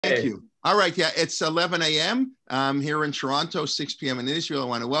Thank you. All right. Yeah, it's 11 a.m. Here in Toronto, 6 p.m. in Israel. I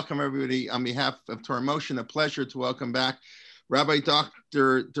want to welcome everybody on behalf of Torah Motion. A pleasure to welcome back Rabbi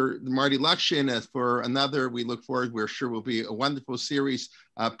Dr. Marty Lockshin for another. We look forward. We're sure will be a wonderful series.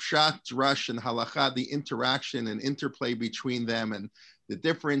 Pshat, Drush, and Halacha, the interaction and interplay between them and the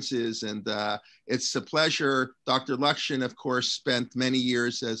differences. And it's a pleasure. Dr. Lockshin, of course, spent many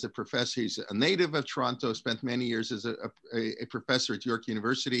years as a professor. He's a native of Toronto, spent many years as a professor at York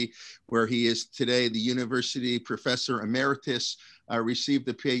University, where he is today the university professor emeritus, received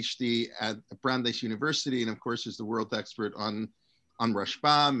a PhD at Brandeis University, and of course is the world expert on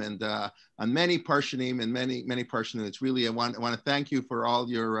Rashbam and on many Parshanim and many Parshanim. It's really, I want to thank you for all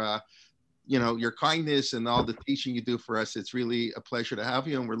your your kindness and all the teaching you do for us. It's really a pleasure to have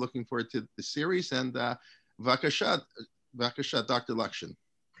you, and we're looking forward to the series. And Vakasha, Dr. Lockshin.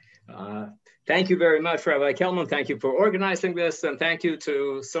 Thank you very much, Rabbi Kelman. Thank you for organizing this, and thank you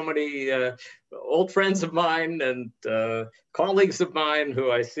to so many old friends of mine and colleagues of mine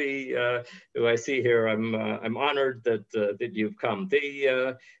who I see here. I'm honored that you've come.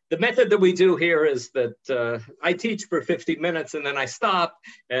 The method that we do here is that I teach for 50 minutes and then I stop,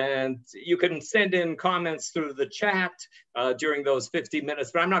 and you can send in comments through the chat during those 50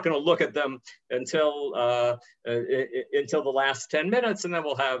 minutes, but I'm not going to look at them until the last 10 minutes, and then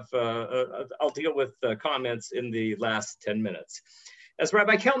we'll have I'll deal with comments in the last 10 minutes. As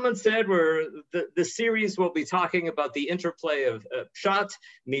Rabbi Kelman said, the series will be talking about the interplay of Pshat,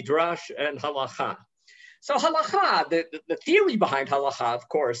 Midrash, and Halacha. So Halacha, the theory behind Halacha, of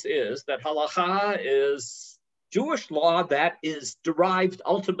course, is that Halacha is Jewish law that is derived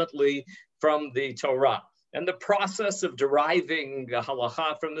ultimately from the Torah. And the process of deriving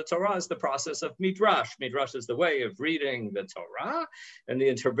Halacha from the Torah is the process of Midrash. Midrash is the way of reading the Torah and the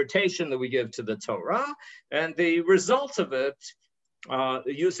interpretation that we give to the Torah. And the result of it,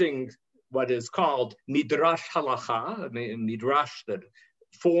 using what is called Midrash Halacha, Midrash that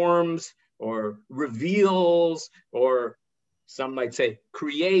forms or reveals, or some might say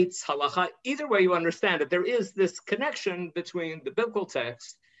creates halacha. Either way you understand it, there is this connection between the biblical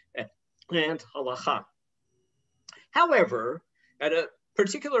text and halacha. However, at a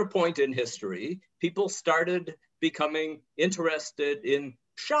particular point in history, people started becoming interested in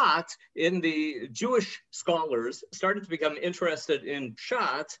Pshat, the Jewish scholars started to become interested in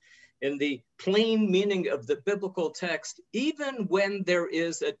Pshat, in the plain meaning of the biblical text, even when there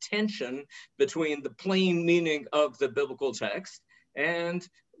is a tension between the plain meaning of the biblical text and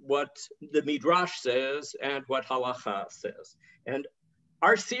what the Midrash says and what Halacha says. And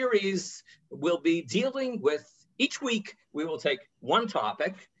our series will be dealing with, each week we will take one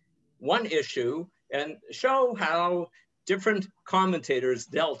topic, one issue, and show how different commentators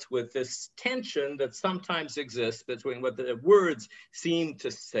dealt with this tension that sometimes exists between what the words seem to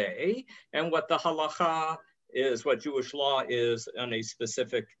say and what the halacha is, what Jewish law is on a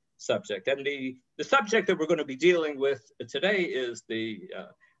specific subject. And the subject that we're going to be dealing with today is the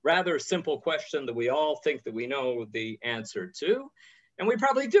rather simple question that we all think that we know the answer to. And we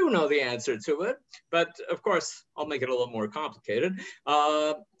probably do know the answer to it, but of course, I'll make it a little more complicated.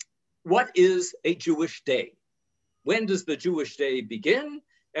 What is a Jewish day? When does the Jewish day begin,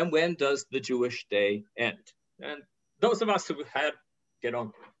 and when does the Jewish day end? And those of us who had,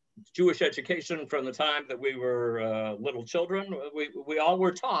 Jewish education from the time that we were little children, we all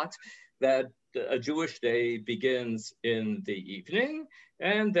were taught that a Jewish day begins in the evening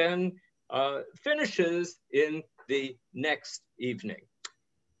and then finishes in the next evening.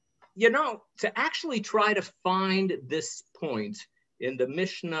 To actually try to find this point in the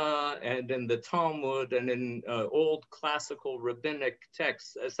Mishnah and in the Talmud and in old classical rabbinic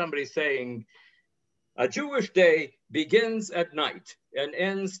texts, as somebody saying, a Jewish day begins at night and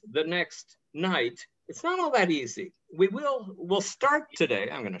ends the next night, it's not all that easy. We'll start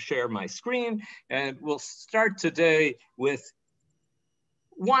today, I'm going to share my screen, and we'll start today with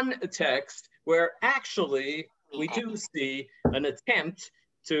one text where actually we do see an attempt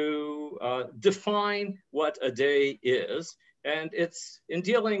to define what a day is. And it's in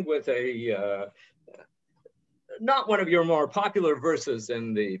dealing with not one of your more popular verses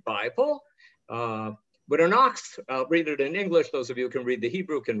in the Bible. When an ox, I'll read it in English, those of you who can read the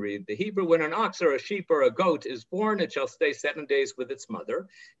Hebrew can read the Hebrew. When an ox or a sheep or a goat is born, it shall stay 7 days with its mother.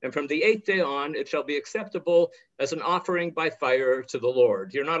 And from the 8th day on, it shall be acceptable as an offering by fire to the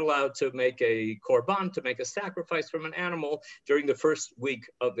Lord. You're not allowed to make a korban, to make a sacrifice from an animal during the first week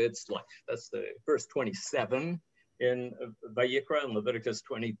of its life. That's the verse 27 in Vayikra and Leviticus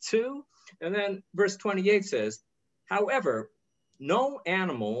 22. And then verse 28 says, however, no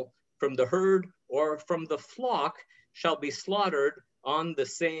animal from the herd or from the flock shall be slaughtered on the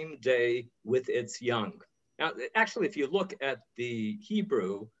same day with its young. Now, actually, if you look at the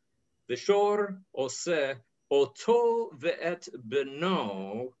Hebrew, the shor oseh oto ve'et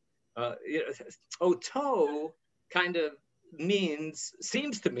beno, oto kind of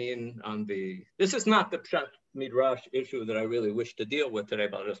seems to mean this is not the Pshat Midrash issue that I really wish to deal with today,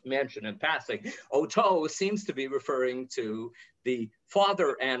 but I'll just mention in passing. Oto seems to be referring to the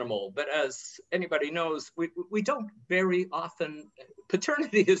father animal, but as anybody knows, we don't very often,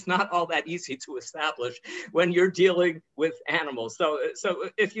 paternity is not all that easy to establish when you're dealing with animals. So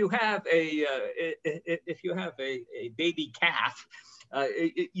if you have a baby calf,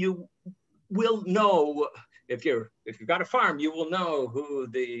 you will know. If you've got a farm, you will know who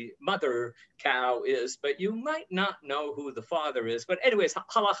the mother cow is, but you might not know who the father is. But anyways,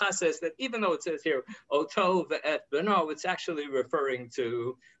 Halacha says that even though it says here, Oto ve'et beno, it's actually referring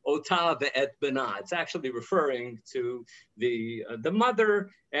to Ota ve'et bena. It's actually referring to the mother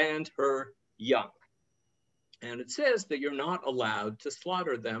and her young. And it says that you're not allowed to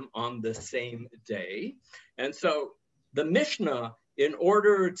slaughter them on the same day. And so the Mishnah, in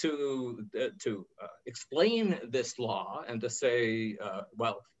order to explain this law and to say,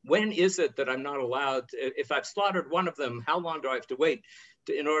 well, when is it that I'm not allowed if I've slaughtered one of them, how long do I have to wait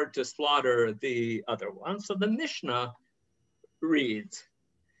in order to slaughter the other one? So the Mishnah reads,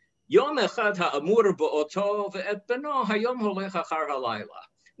 Yom echad ha'amur ba'oto ve'et beno hayom holech achar halayla.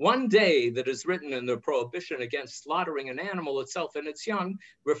 One day that is written in the prohibition against slaughtering an animal itself and its young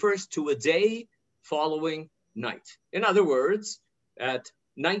refers to a day following night. In other words, at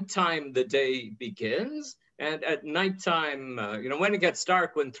nighttime, the day begins, and at nighttime, when it gets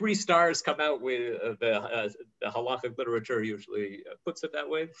dark, when 3 stars come out, the halachic literature usually puts it that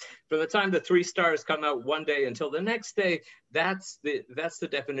way. From the time the 3 stars come out one day until the next day, that's the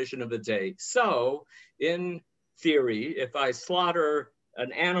definition of a day. So, in theory, if I slaughter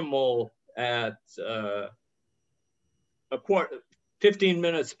an animal at 15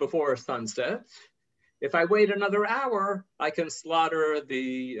 minutes before sunset, if I wait another hour, I can slaughter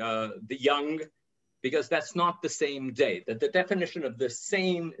the young, because that's not the same day. That the definition of the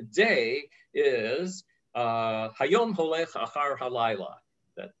same day is hayom holech achar halayla.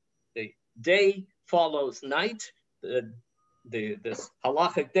 That the day follows night. This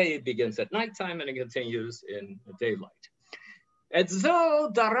halachic day begins at nighttime and it continues in daylight. את זו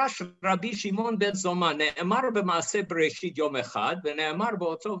דרש רבי שמעון בן זומא, נאמר במעשה בראשית יום אחד, ונאמר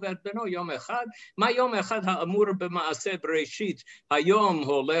באותו ואת בנו יום אחד, מה יום אחד האמור במעשה בראשית, היום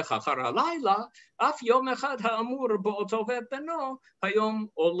הולך אחר הלילה, אף יום אחד האמור באותו ואת בנו, היום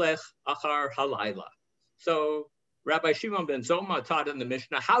הולך אחר הלילה. So Rabbi Shimon ben Zoma taught in the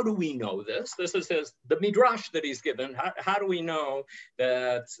Mishnah, how do we know this? This is the Midrash that he's given. How do we know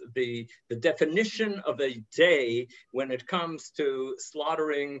that the definition of a day when it comes to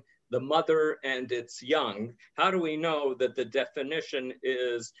slaughtering the mother and its young, how do we know that the definition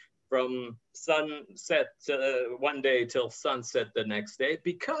is from sunset one day till sunset the next day?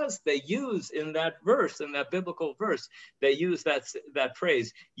 Because they use in that verse, in that biblical verse, they use that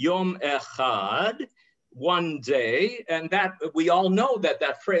phrase, Yom Echad, one day, and that we all know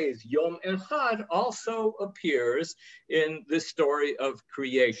that phrase Yom Echad also appears in the story of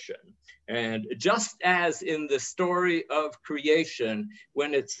creation. And just as in the story of creation,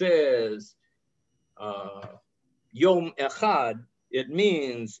 when it says Yom Echad, it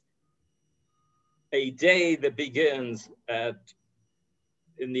means a day that begins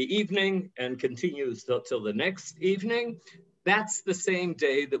in the evening and continues till the next evening. That's the same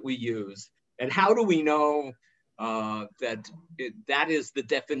day that we use. And how do we know that is the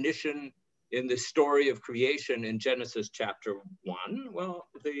definition in the story of creation in Genesis chapter 1? Well,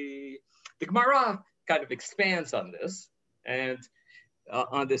 the Gemara kind of expands on this and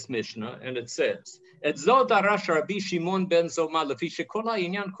on this Mishnah, and it says, את זו דרש רבי שמעון בן זומא, לפי שכל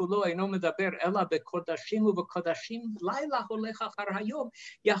העניין כולו אינו מדבר אלא בקודשים ובקודשים לילה הולך אחר היום,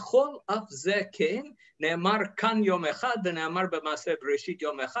 יכול אף זה כן, נאמר כאן יום אחד ונאמר במעשה בראשית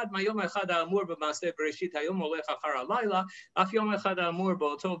יום אחד, מהיום אחד האמור במעשה בראשית היום הולך אחר הלילה, אף יום אחד האמור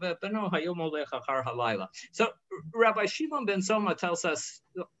באותו ואת בנו היום הולך אחר הלילה. So Rabbi Shimon ben Zoma tells us,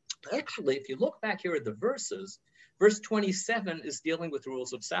 actually, if you look back here at the verses, verse 27 is dealing with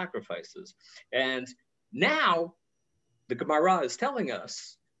rules of sacrifices. And now the Gemara is telling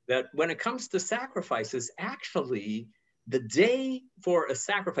us that when it comes to sacrifices, actually the day for a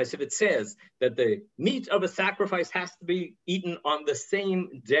sacrifice, if it says that the meat of a sacrifice has to be eaten on the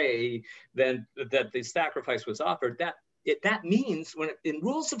same day that the sacrifice was offered, that means when in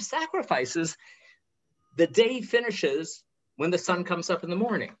rules of sacrifices, the day finishes when the sun comes up in the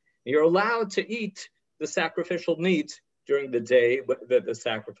morning. You're allowed to eat the sacrificial meat during the day that the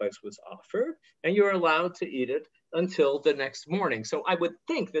sacrifice was offered, and you're allowed to eat it until the next morning. So I would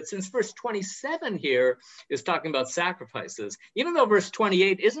think that since verse 27 here is talking about sacrifices, even though verse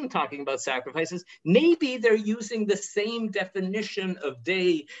 28 isn't talking about sacrifices, maybe they're using the same definition of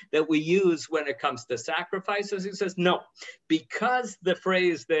day that we use when it comes to sacrifices. He says, no, because the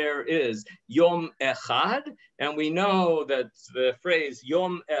phrase there is Yom Echad, and we know that the phrase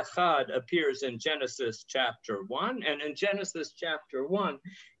Yom Echad appears in Genesis chapter 1, and in Genesis chapter 1,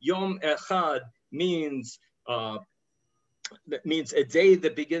 Yom Echad means that means a day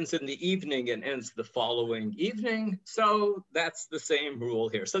that begins in the evening and ends the following evening. So that's the same rule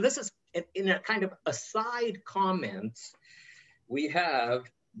here. So this is in a kind of aside comment. We have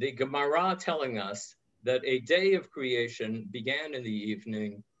the Gemara telling us that a day of creation began in the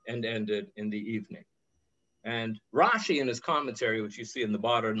evening and ended in the evening. And Rashi in his commentary, which you see in the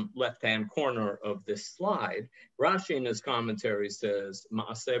bottom left-hand corner of this slide, Rashi in his commentary says,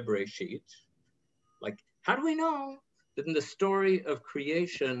 Ma'aseh Breshit. Like, how do we know that in the story of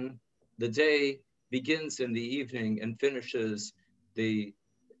creation, the day begins in the evening and finishes the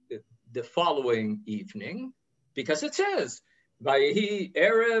following evening? Because it says, Vayehi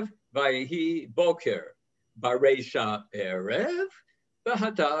Erev, Vayehi Boker, Baresha Erev,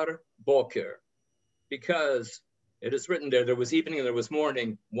 V'hadar Boker. Because it is written there was evening and there was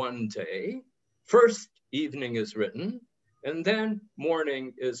morning one day. First evening is written, and then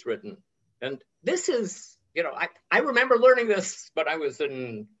morning is written. And this is, you know, I remember learning this, but I was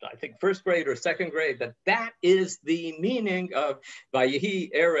in, I think, first grade or second grade, that is the meaning of Vayehi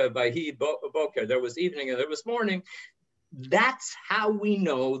Erev, Vayehi Boker. There was evening and there was morning. That's how we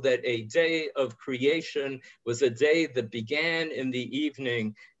know that a day of creation was a day that began in the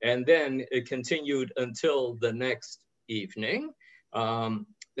evening and then it continued until the next evening. So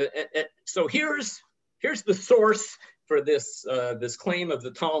here's the source for this claim of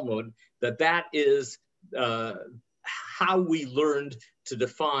the Talmud that is how we learned to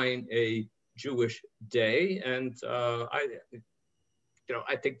define a Jewish day. And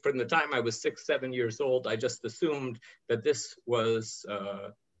I think from the time I was 6, 7 years old, I just assumed that this was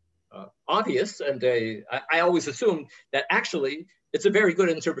obvious. And I always assumed that actually it's a very good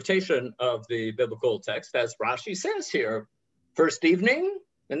interpretation of the biblical text, as Rashi says here, first evening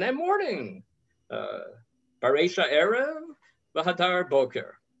and then morning. Baresha Erev, V'hadar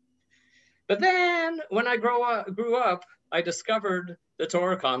Boker. But then when I grew up, I discovered the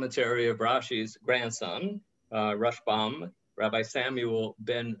Torah commentary of Rashi's grandson, Rashbam, Rabbi Samuel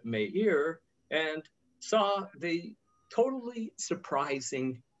ben Meir, and saw the totally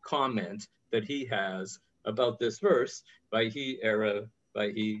surprising comment that he has about this verse, Vayehi Erev,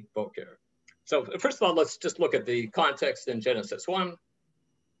 Vayehi Boker. So first of all, let's just look at the context in Genesis 1.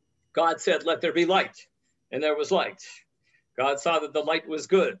 God said, let there be light, and there was light. God saw that the light was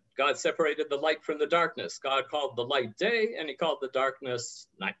good. God separated the light from the darkness. God called the light day, and he called the darkness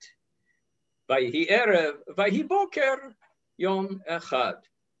night. Vayehi Erev, Vayehi Boker, Yom Echad.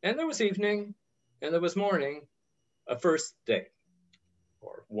 And there was evening, and there was morning, a first day,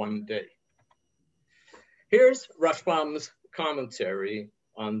 or one day. Here's Rashbam's commentary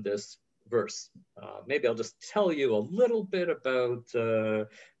on this verse. Maybe I'll just tell you a little bit about the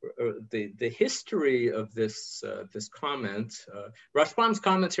history of this comment. Rashbam's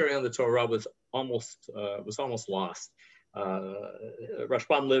commentary on the Torah was almost lost.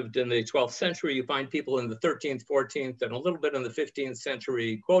 Rashbam lived in the 12th century. You find people in the 13th, 14th, and a little bit in the 15th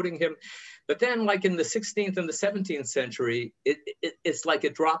century quoting him. But then, like in the 16th and the 17th century, it's like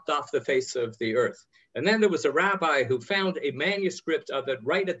it dropped off the face of the earth. And then there was a rabbi who found a manuscript of it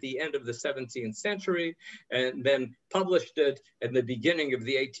right at the end of the 17th century and then published it in the beginning of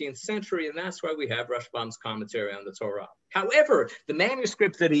the 18th century. And that's why we have Rashbam's commentary on the Torah. However, the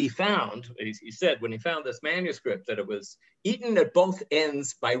manuscript that he found, he said when he found this manuscript that it was eaten at both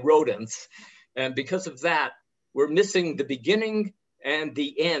ends by rodents. And because of that, we're missing the beginning and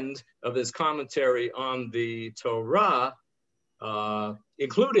the end of his commentary on the Torah,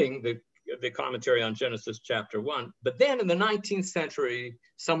 including the commentary on Genesis chapter 1. But then in the 19th century,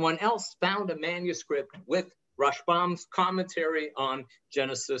 someone else found a manuscript with Rashbam's commentary on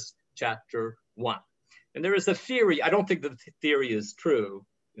Genesis chapter 1. And there is a theory, I don't think the theory is true.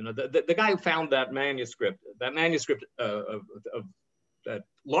 You know, the guy who found that manuscript of that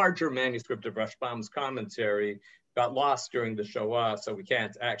larger manuscript of Rashbam's commentary got lost during the Shoah, so we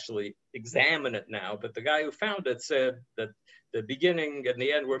can't actually examine it now, but the guy who found it said that the beginning and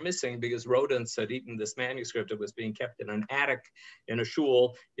the end were missing because rodents had eaten this manuscript that was being kept in an attic in a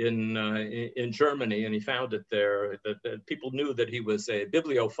shul in Germany, and he found it there. That people knew that he was a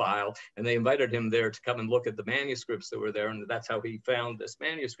bibliophile, and they invited him there to come and look at the manuscripts that were there, and that's how he found this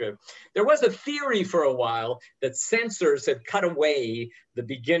manuscript. There was a theory for a while that censors had cut away the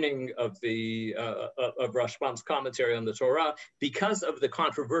beginning of the of Rashbam's commentary on the Torah because of the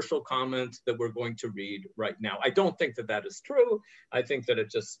controversial comment that we're going to read right now. I don't think that that is true. I think that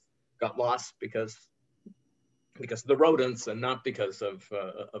it just got lost because of the rodents and not because of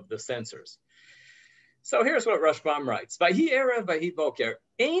the censors. So here's what Rashbam writes: Vayhi erev, vayhi boker,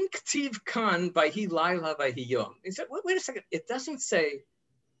 ein ktiv kan, vayhi laila, vayhi yom. He said, wait a second. It doesn't say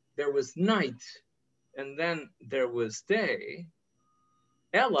there was night and then there was day.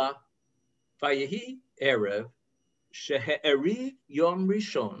 Ella, vayhi erev, shehe'eri yom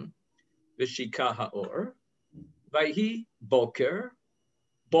rishon, v'shika ha'or, vayhi boker,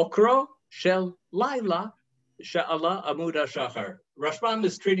 bokro shel laila, she'ala amud ha'shachar. Rashbam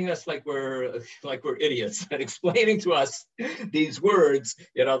is treating us like we're idiots and explaining to us these words,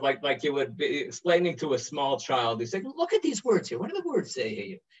 like you would be explaining to a small child. He's like, look at these words here. What do the words say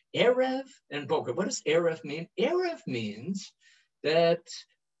here? Erev and boker. What does erev mean? Erev means that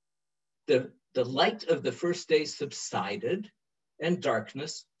the light of the first day subsided and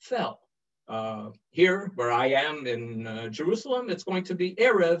darkness fell. Here, where I am in Jerusalem, it's going to be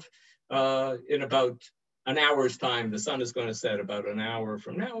Erev in about an hour's time. The sun is going to set about an hour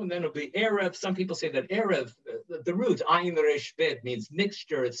from now, and then it'll be Erev. Some people say that Erev, the root, Ayin Resh Bet, means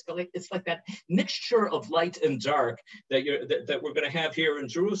mixture. It's like that mixture of light and dark that we're going to have here in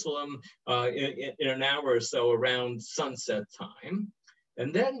Jerusalem in an hour or so around sunset time.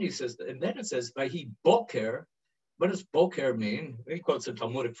 And then it says, Vayhi boker. What does boker mean? He quotes a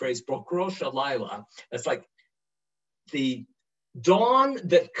Talmudic phrase, bokro shalayla. That's like the dawn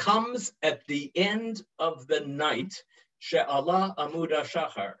that comes at the end of the night, she'ala amud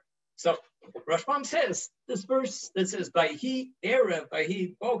ha'shachar. So Rashbam says, this verse that says, Vayhi erev,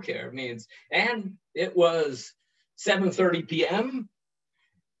 vayhi boker means, and it was 7:30 p.m.,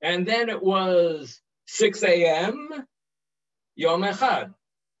 and then it was 6 a.m., Yom Echad.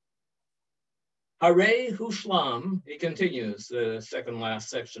 Harei hushlam, he continues, the second last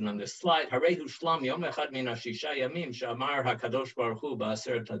section on this slide. Harei hushlam yom echad min hashisha yamim she'amar hakadosh baruch hu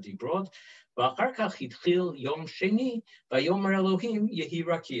ba'aseret hadibrot v'achar kach hitchil yom sheni v'yomer Elohim yehi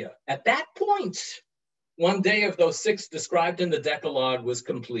rakia. At that point, one day of those 6 described in the Decalogue was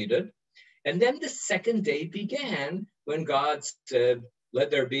completed, and then the second day began when God said, "Let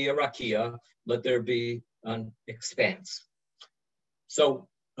there be a rakia, let there be an expanse." So,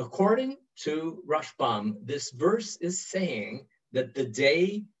 according to Rashbam, this verse is saying that the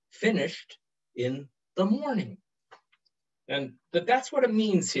day finished in the morning. And that's what it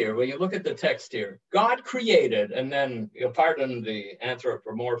means here. When you look at the text here, God created, and then, pardon the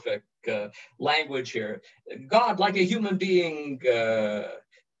anthropomorphic language here, God, like a human being,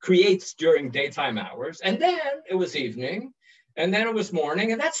 creates during daytime hours, and then it was evening, and then it was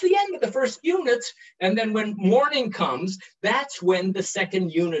morning, and that's the end of the first unit. And then when morning comes, that's when the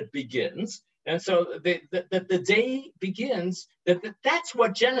second unit begins. And so the day begins, that's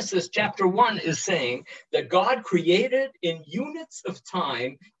what Genesis chapter 1 is saying, that God created in units of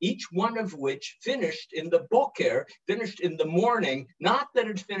time, each one of which finished in the boker, finished in the morning, not that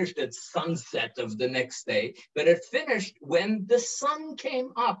it finished at sunset of the next day, but it finished when the sun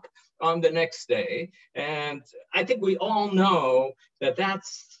came up on the next day. And I think we all know that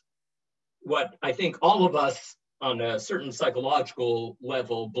that's what I think all of us on a certain psychological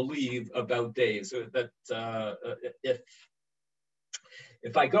level believe about days. That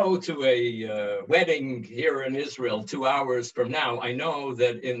if I go to a wedding here in Israel 2 hours from now, I know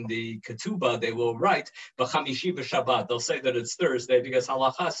that in the ketubah they will write b'chamishi b'shabbat. They'll say that it's Thursday because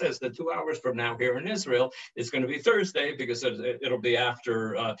Halacha says that 2 hours from now here in Israel it's going to be Thursday because it'll be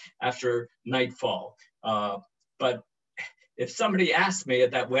after nightfall. But if somebody asked me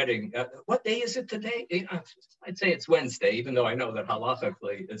at that wedding, what day is it today? I'd say it's Wednesday, even though I know that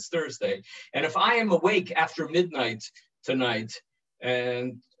halachically it's Thursday. And if I am awake after midnight tonight,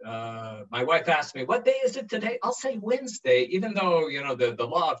 and my wife asked me, what day is it today? I'll say Wednesday, even though, the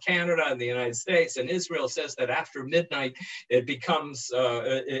law of Canada and the United States and Israel says that after midnight, it becomes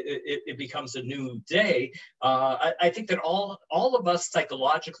a new day. I think that all of us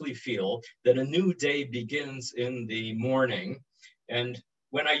psychologically feel that a new day begins in the morning. And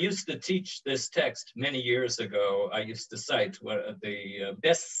when I used to teach this text many years ago, I used to cite the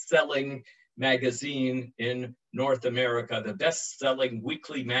best-selling magazine in North America, the best-selling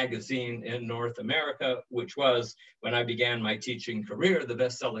weekly magazine in North America, which was, when I began my teaching career, the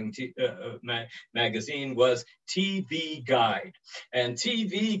best-selling magazine was TV Guide. And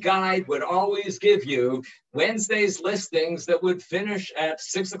TV Guide would always give you Wednesday's listings that would finish at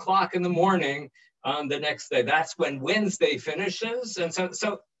 6 o'clock in the morning on the next day. That's when Wednesday finishes. And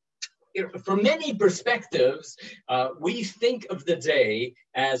so from many perspectives, we think of the day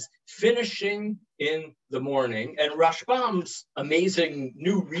as finishing in the morning. And Rashbam's amazing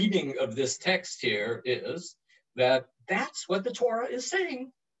new reading of this text here is that that's what the Torah is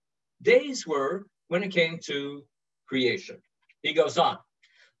saying. Days were when it came to creation. He goes on.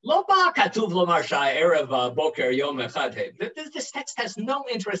 This text has no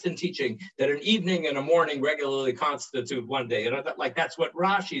interest in teaching that an evening and a morning regularly constitute one day. You know, like that's what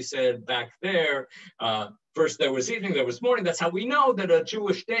Rashi said back there. First there was evening, there was morning. That's how we know that a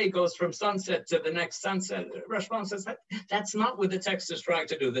Jewish day goes from sunset to the next sunset. Rashbam says that's not what the text is trying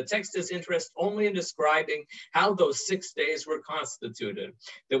to do. The text is interested only in describing how those 6 days were constituted.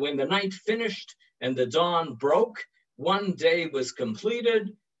 That when the night finished and the dawn broke, one day was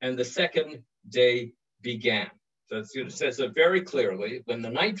completed and the second day began. So it says it very clearly, when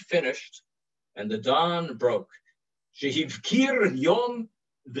the night finished and the dawn broke, Shehivkir yom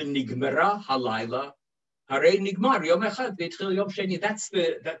v'nigmera halayla, harei nigmar yom echad v'itchil yom sheni. That's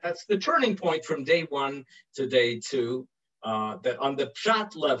the turning point from day one to day two. That on the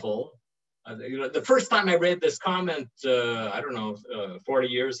Pshat level, the first time I read this comment, I don't know, 40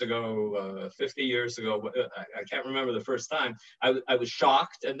 years ago, 50 years ago, I can't remember the first time, I was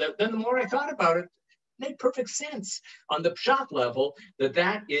shocked. And then the more I thought about it, it made perfect sense on the Pshat level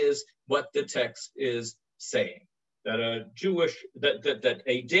that is what the text is saying. That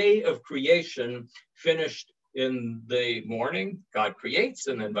a day of creation finished in the morning, God creates,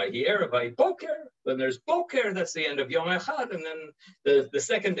 and then by Boker, then there's Boker, that's the end of Yom Echad, and then the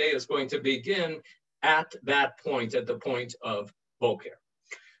second day is going to begin at that point, at the point of Boker.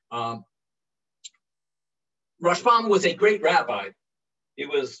 Rashbam was a great rabbi. He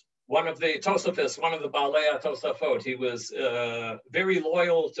was one of the Tosafos, one of the Baalei Tosafot. He was very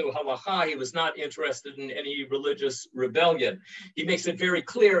loyal to Halacha. He was not interested in any religious rebellion. He makes it very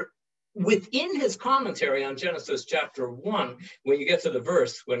clear within his commentary on Genesis chapter 1, when you get to the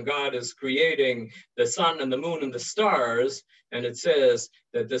verse when God is creating the sun and the moon and the stars, and it says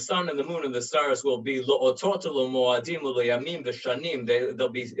that the sun and the moon and the stars will be lo'otot u'moadim u'yamim v'shanim.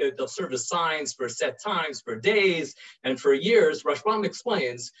 They'll serve as signs for set times, for days, and for years. Rashbam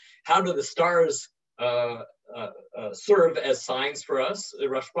explains, how do the stars serve as signs for us?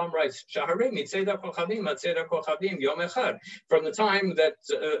 Rashbam writes, from the time that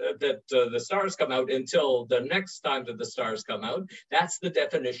the stars come out until the next time that the stars come out, that's the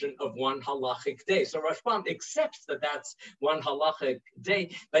definition of one halachic day. So Rashbam accepts that that's one halachic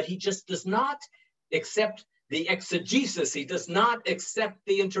day, but he just does not accept the exegesis. He does not accept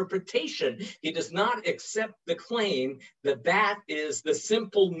the interpretation. He does not accept the claim that that is the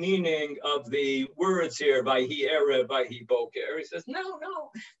simple meaning of the words here, Vayhi Erev, Vayhi Boker. He says, no,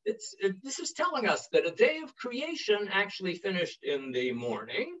 this is telling us that a day of creation actually finished in the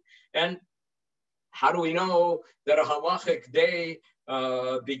morning. And how do we know that a halachic day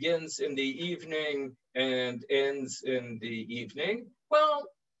begins in the evening and ends in the evening? Well,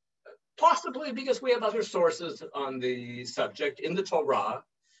 possibly because we have other sources on the subject in the Torah.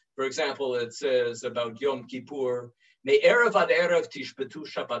 For example, it says about Yom Kippur, Me'erev ad erev tishbetu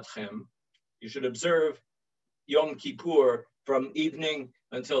shabbatchem. You should observe Yom Kippur from evening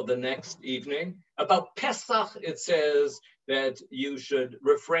until the next evening. About Pesach, it says that you should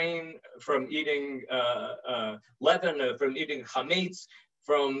refrain from eating leaven, from eating chametz,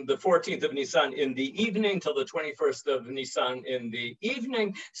 from the 14th of Nisan in the evening till the 21st of Nisan in the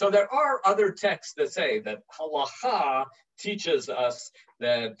evening. So there are other texts that say that Halacha teaches us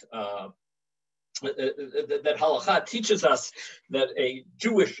that Halacha teaches us that a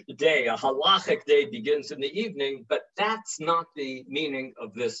Jewish day, a halachic day, begins in the evening, but that's not the meaning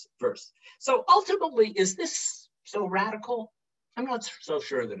of this verse. So ultimately, is this so radical? I'm not so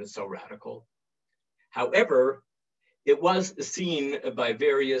sure that it's so radical. However, it was seen by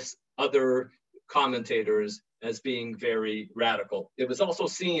various other commentators as being very radical. It was also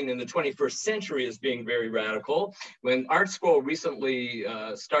seen in the 21st century as being very radical when ArtScroll recently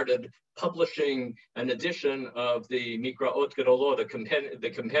started publishing an edition of the Mikraot Gedolot,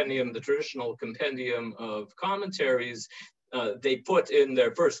 the compendium, the traditional compendium of commentaries. They put in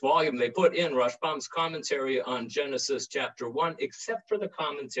their first volume, they put in Rashbam's commentary on Genesis chapter 1, except for the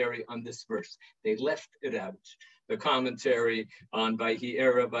commentary on this verse. They left it out. the commentary on Vayhi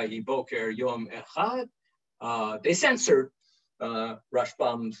Era, Vayhi Boker, Yom Echad, they censored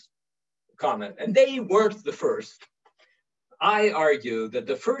Rashbam's comment, and they weren't the first. I argue that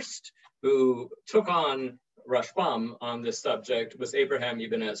the first who took on Rashbam on this subject was Abraham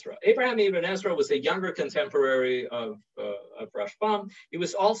ibn Ezra. Abraham ibn Ezra was a younger contemporary of Rashbam. He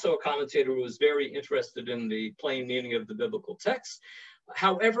was also a commentator who was very interested in the plain meaning of the biblical text.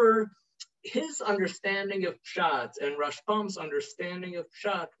 However, his understanding of Pshat and Rashbam's understanding of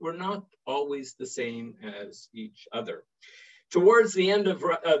Pshat were not always the same as each other. Towards the end of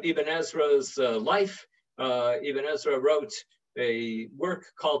Ibn Ezra's life, Ibn Ezra wrote a work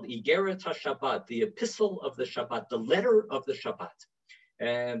called Igeret HaShabbat, the Epistle of the Shabbat, the letter of the Shabbat.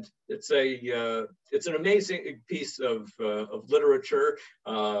 And it's an amazing piece of literature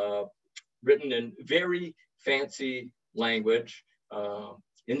written in very fancy language.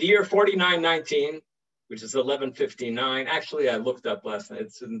 In the year 4919, which is 1159, actually I looked up last night,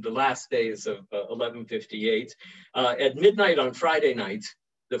 it's in the last days of 1158, at midnight on Friday night,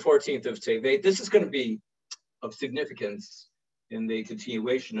 the 14th of Tevet. This is going to be of significance in the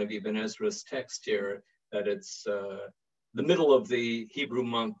continuation of Ibn Ezra's text here, that it's the middle of the Hebrew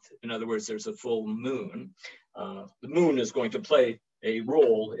month. In other words, there's a full moon. The moon is going to play a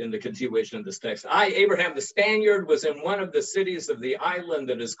role in the continuation of this text. I, Abraham the Spaniard, was in one of the cities of the island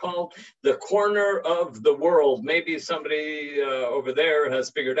that is called the corner of the world. Maybe somebody over there has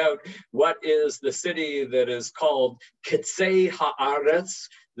figured out what is the city that is called Kitzei Haaretz,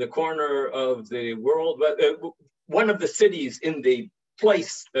 the corner of the world. One of the cities in the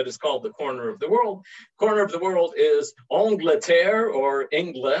place that is called the corner of the world. Corner of the world is Angleterre, or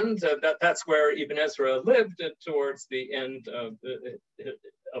England. That's where Ibn Ezra lived towards the end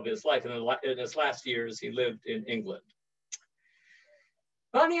of his life. In his last years, he lived in England.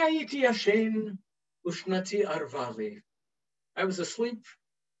 I was asleep.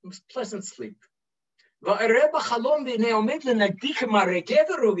 It was pleasant sleep. ואראה בחלום והנה עומד לנגדי כמראה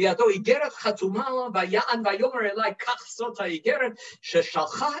גבר ובידו איגרת חתומה לו ויען ויאמר אליי קח זאת האיגרת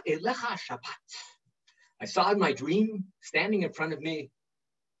ששלחה אליך השבת. I saw in my dream, standing in front of me,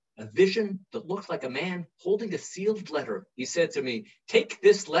 a vision that looked like a man holding a sealed letter. He said to me, take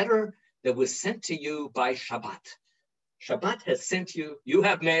this letter that was sent to you by Shabbat. Shabbat has sent you, you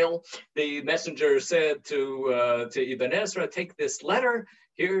have mail. The messenger said to Ibn Ezra, take this letter.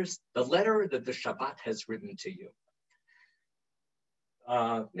 Here's the letter that the Shabbat has written to you.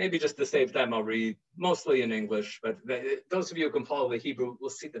 Maybe just to save time, I'll read mostly in English, but those of you who can follow the Hebrew will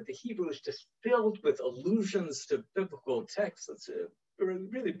see that the Hebrew is just filled with allusions to biblical texts. It's a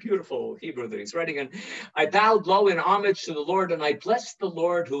really beautiful Hebrew that he's writing in. I bowed low in homage to the Lord, and I blessed the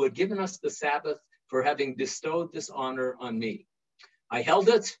Lord who had given us the Sabbath for having bestowed this honor on me. I held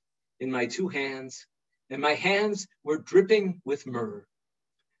it in my two hands, and my hands were dripping with myrrh.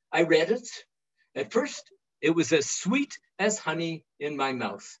 I read it. At first, it was as sweet as honey in my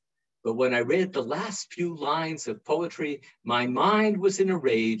mouth. But when I read the last few lines of poetry, my mind was in a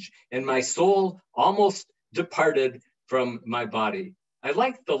rage and my soul almost departed from my body. I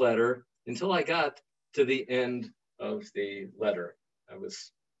liked the letter until I got to the end of the letter. I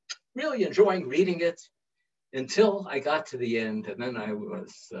was really enjoying reading it until I got to the end, and then I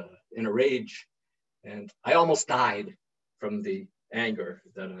was in a rage and I almost died from the anger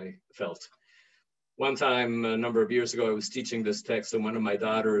that I felt. One time, a number of years ago, I was teaching this text and one of my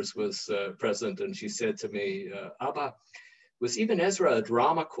daughters was present, and she said to me, Abba, was Ibn Ezra a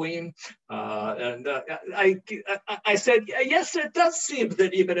drama queen? I said, yes, it does seem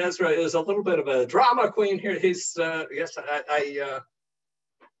that Ibn Ezra is a little bit of a drama queen here. He's, yes,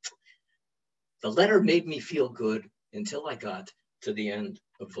 the letter made me feel good until I got to the end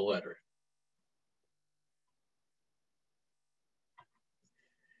of the letter.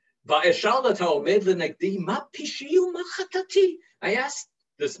 I asked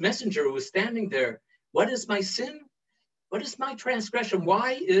this messenger who was standing there, what is my sin? What is my transgression?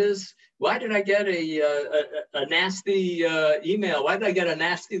 Why did I get a nasty email? Why did I get a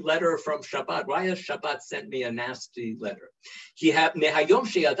nasty letter from Shabbat? Why has Shabbat sent me a nasty letter?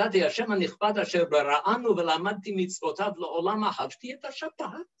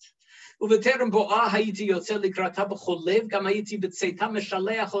 ובטרם בואה הייתי יוצא לקראתה בחולב, גם הייתי בצאתה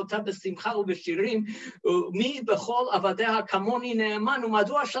משלח אותה בשמחה ובשירים, ומי בכל עבדיה כמוני נאמן,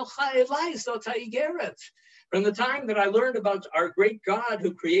 ומדוע שלחה אליי זאת האיגרת? From the time that I learned about our great God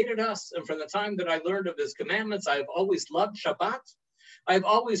who created us, and from the time that I learned of his commandments, I've always loved Shabbat. I've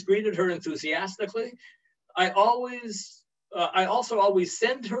always greeted her enthusiastically. I also always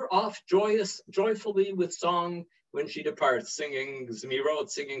send her off joyfully with song when she departs, singing Zmirot,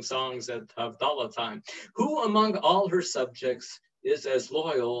 singing songs at Havdalah time. Who among all her subjects is as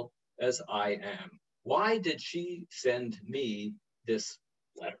loyal as I am? Why did she send me this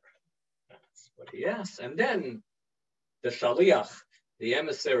letter? That's what he asks. And then the Shaliach, the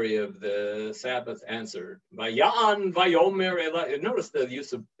emissary of the Sabbath, answered, Vayan vayomer elai. Notice the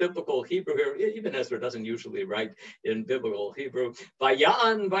use of biblical Hebrew here. Even Ezra doesn't usually write in biblical Hebrew.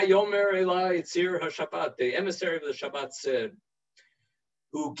 Vayan vayomer elai tzir haShabbat. The emissary of the Shabbat said,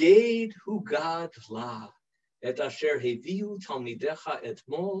 Hugad hugad la et asher heviu talmidecha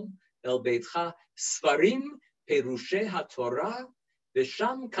etmol el beitcha svarim perushe haTorah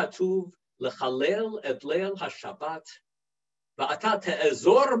v'sham katuv lechalel et leil haShabbat. ואתה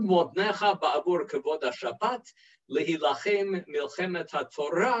תאזור מותניך בעבור כבוד השבת, להילחם מלחמת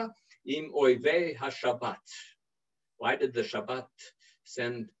התורה עם אויבי השבת. Why did the Shabbat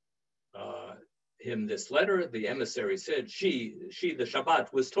send him this letter? The emissary said, she, the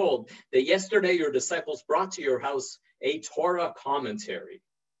Shabbat, was told that yesterday your disciples brought to your house a Torah commentary.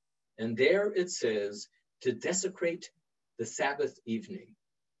 And there it says, to desecrate the Sabbath evening.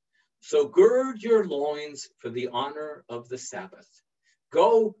 So gird your loins for the honor of the Sabbath.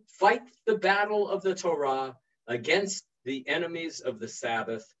 Go fight the battle of the Torah against the enemies of the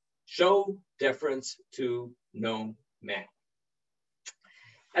Sabbath. Show deference to no man.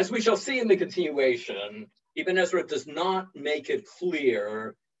 As we shall see in the continuation, Ibn Ezra does not make it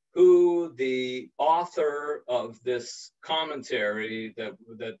clear who the author of this commentary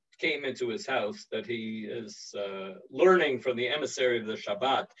that came into his house, that he is learning from the emissary of the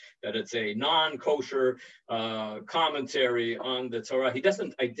Shabbat, that it's a non-kosher commentary on the Torah. He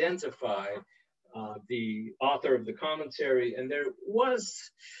doesn't identify the author of the commentary, and there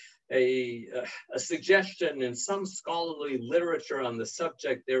was a suggestion in some scholarly literature on the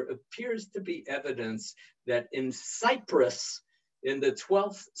subject. There appears to be evidence that in Cyprus, in the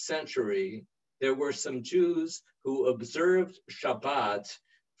 12th century, there were some Jews who observed Shabbat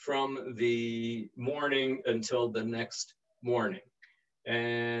from the morning until the next morning.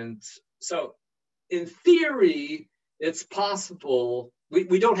 And so in theory, it's possible,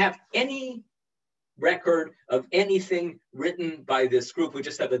 we don't have any record of anything written by this group. We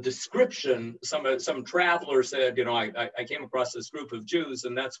just have a description. Some traveler said, you know, I came across this group of Jews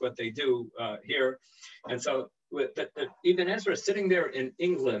and that's what they do here. And so Ibn Ezra sitting there in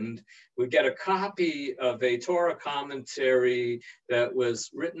England would get a copy of a Torah commentary that was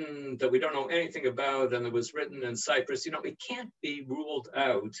written, that we don't know anything about, and that was written in Cyprus. You know, it can't be ruled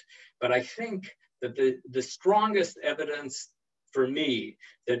out, but I think that the strongest evidence for me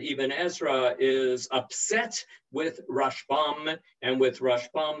that Ibn Ezra is upset with Rashbam and with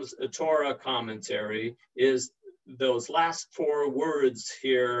Rashbam's Torah commentary is those last 4 words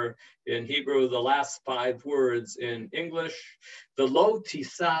here in Hebrew, the last 5 words in English. The lo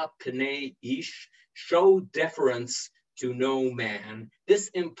tisa pnei ish, show deference to no man. This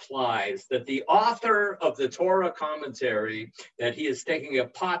implies that the author of the Torah commentary that he is taking a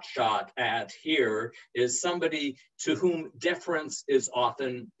pot shot at here is somebody to whom deference is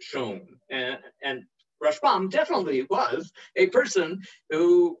often shown. And Rashbam definitely was a person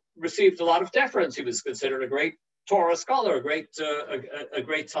who received a lot of deference. He was considered a great Torah scholar, a great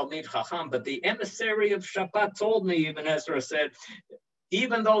Talmid Chacham, but the emissary of Shabbat told me, Ibn Ezra said,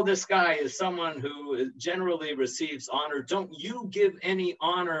 even though this guy is someone who generally receives honor, don't you give any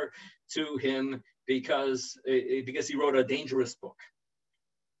honor to him because he wrote a dangerous book.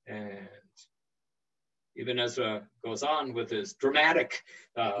 And Ibn Ezra goes on with his dramatic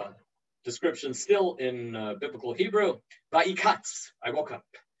description still in biblical Hebrew. Va'ikatz, I woke up.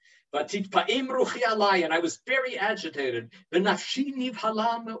 V'titpa'im ruchi alai, and I was very agitated. V'nafshi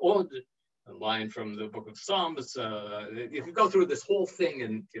nivhala me'od. A line from the book of Psalms. If you go through this whole thing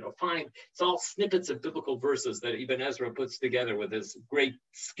and find, it's all snippets of biblical verses that Ibn Ezra puts together with his great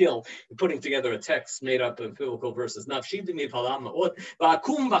skill in putting together a text made up of biblical verses. Nafshi nivhala me'od.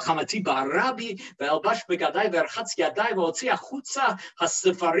 Va'akum v'chamati ba'arabi v'elbash begadai v'erchatz yadai v'otzi achutza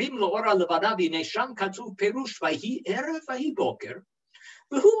hasefarim lo'ora levana v'nesham katuv perush v'hi erev v'hi boker.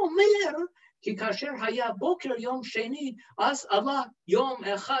 והוא אומר, כי כאשר היה בוקר יום שני, אז עלה יום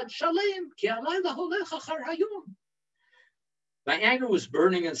אחד שלם, כי הלילה הולך אחר היום. My anger was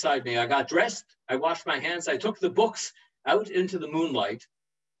burning inside me. I got dressed, I washed my hands, I took the books out into the moonlight.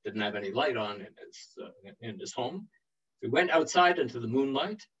 Didn't have any light on in his home. We went outside into the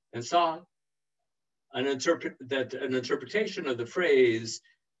moonlight and saw an interpretation of the phrase,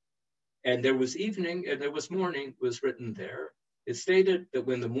 and there was evening and there was morning, was written there. It stated that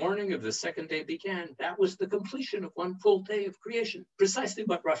when the morning of the second day began, that was the completion of one full day of creation, precisely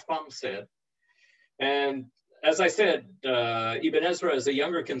what Rashbam said. And as I said, Ibn Ezra is a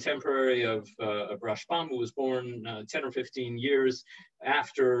younger contemporary of Rashbam, who was born 10 or 15 years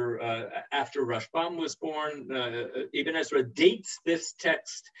after Rashbam was born. Ibn Ezra dates this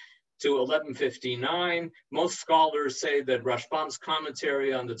text to 1159. Most scholars say that Rashbam's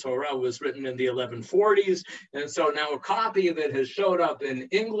commentary on the Torah was written in the 1140s, and so now a copy of it has showed up in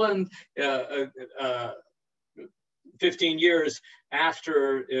England 15 years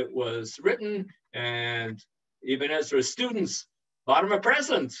after it was written, and Ibn Ezra's students bought him a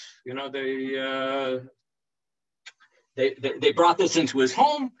present. You know, they brought this into his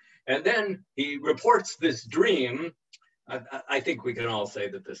home, and then he reports this dream. I think we can all say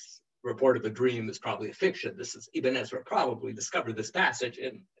that this report of a dream is probably a fiction. This is Ibn Ezra probably discovered this passage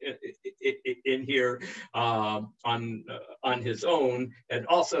in here on his own, and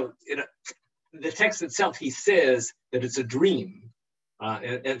also the text itself, he says that it's a dream,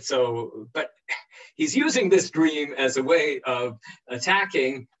 and so, but he's using this dream as a way of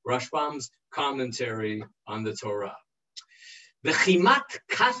attacking Rashbam's commentary on the Torah. V'chimat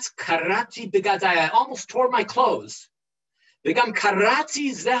kas karati begadai. I almost tore my clothes. V'gam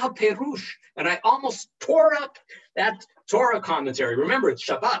karati zeh perush, and I almost tore up that Torah commentary. Remember, it's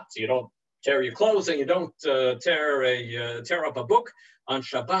Shabbat. You don't tear your clothes, and you don't tear up a book on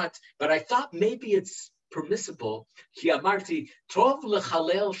Shabbat. But I thought maybe it's permissible. Ki amarti tov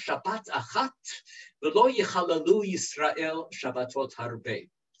lechalel Shabbat achat v'lo yechalalu Yisrael Shabbatot harbe.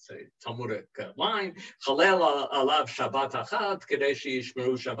 Talmudic line, Chalel alav Shabbat achat kedei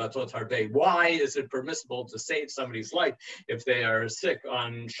sheyishmeru Shabbatot harbe. Why is it permissible to save somebody's life if they are sick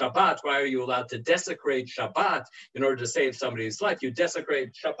on Shabbat? Why are you allowed to desecrate Shabbat in order to save somebody's life? You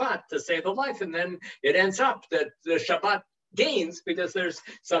desecrate Shabbat to save a life, and then it ends up that the Shabbat gains because there's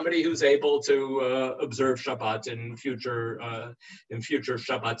somebody who's able to observe Shabbat in future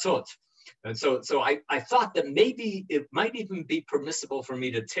Shabbatot. And so I thought that maybe it might even be permissible for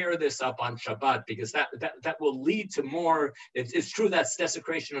me to tear this up on Shabbat, because that will lead to more. It's true that's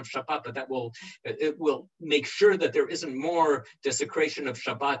desecration of Shabbat, but it will make sure that there isn't more desecration of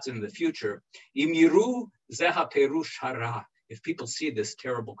Shabbat in the future. Imiru zeha perush hara. If people see this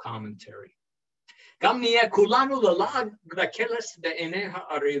terrible commentary.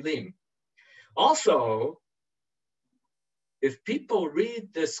 Also, if people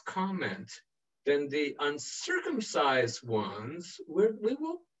read this comment, then the uncircumcised ones, we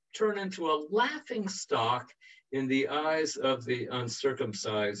will turn into a laughing stock in the eyes of the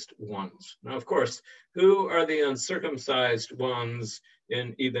uncircumcised ones. Now, of course, who are the uncircumcised ones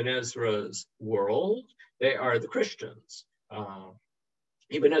in Ibn Ezra's world? They are the Christians.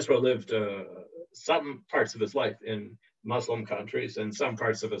 Ibn Ezra lived some parts of his life in Muslim countries and some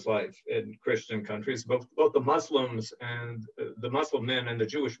parts of his life in Christian countries. Both the Muslims and the Muslim men and the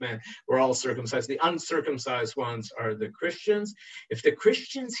Jewish men were all circumcised. The uncircumcised ones are the Christians. If the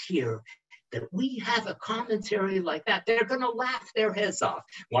Christians hear that we have a commentary like that, they're going to laugh their heads off.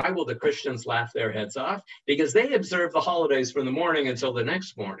 Why will the Christians laugh their heads off? Because they observe the holidays from the morning until the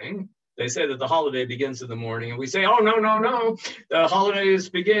next morning. They say that the holiday begins in the morning, and we say, oh, no, no, no, the holidays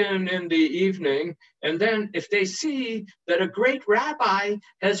begin in the evening. And then if they see that a great rabbi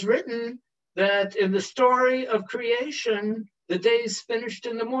has written that in the story of creation, the day's finished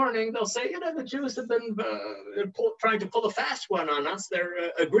in the morning, they'll say, you know, the Jews have been trying to pull a fast one on us.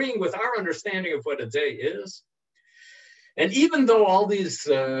 They're agreeing with our understanding of what a day is. And even though all of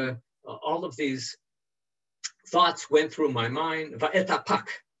these thoughts went through my mind, va'etapak,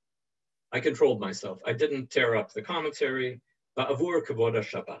 I controlled myself. I didn't tear up the commentary, ba'avur kavod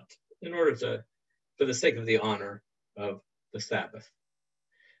Shabbat, in order for the sake of the honor of the Sabbath.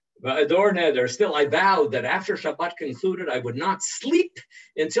 Ba'ador neder, still I vowed that after Shabbat concluded, I would not sleep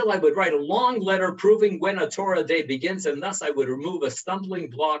until I would write a long letter proving when a Torah day begins, and thus I would remove a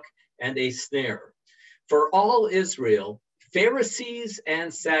stumbling block and a snare. For all Israel, Pharisees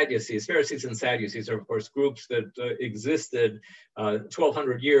and Sadducees. Pharisees and Sadducees are, of course, groups that existed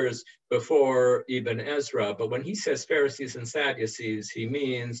 1,200 years before Ibn Ezra. But when he says Pharisees and Sadducees, he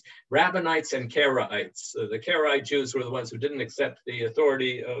means Rabbinites and Karaites. The Karaite Jews were the ones who didn't accept the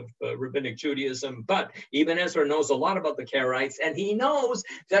authority of rabbinic Judaism. But Ibn Ezra knows a lot about the Karaites, and he knows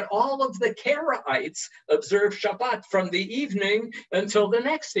that all of the Karaites observe Shabbat from the evening until the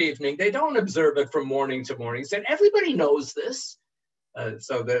next evening. They don't observe it from morning to morning. He said, everybody knows this.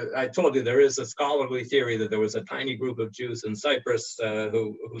 I told you there is a scholarly theory that there was a tiny group of Jews in Cyprus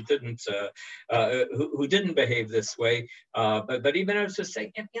who didn't behave this way. But even I was just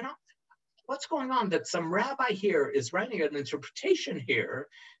saying, you know, what's going on that some rabbi here is writing an interpretation here,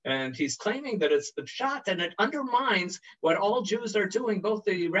 and he's claiming that it's the Pshat, and it undermines what all Jews are doing, both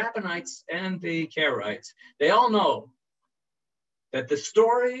the Rabbinites and the Karaites. They all know that the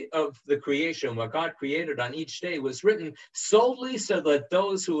story of the creation, what God created on each day, was written solely so that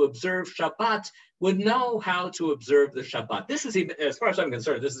those who observe Shabbat would know how to observe the Shabbat. This is even, as far as I'm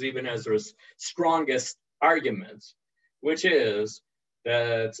concerned, this is even Ezra's strongest argument, which is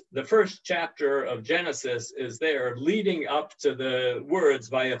that the first chapter of Genesis is there leading up to the words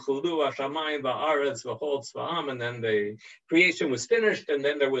Vayechulu Hashamayim va'aretz v'chol tzva'am, and then the creation was finished, and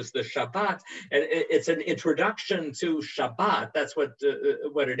then there was the Shabbat, and it's an introduction to Shabbat. That's what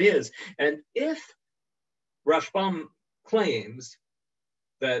it is. And if Rashbam claims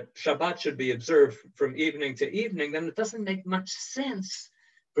that Shabbat should be observed from evening to evening, then it doesn't make much sense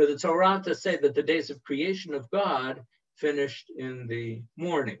for the Torah to say that the days of creation of God finished in the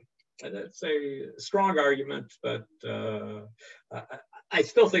morning. That's a strong argument, but I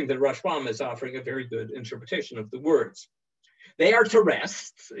still think that Rashbam is offering a very good interpretation of the words. They are to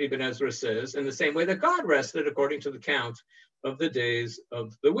rest, even Ezra says, in the same way that God rested according to the count of the days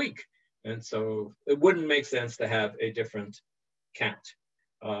of the week. And so it wouldn't make sense to have a different count.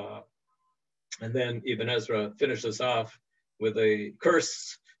 And then Ibn Ezra finishes off with a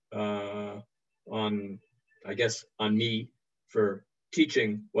curse on me for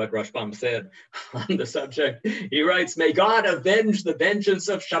teaching what Rashbam said on the subject. He writes, "May God avenge the vengeance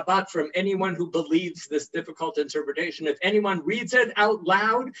of Shabbat from anyone who believes this difficult interpretation. If anyone reads it out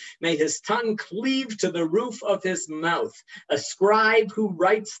loud, may his tongue cleave to the roof of his mouth. A scribe who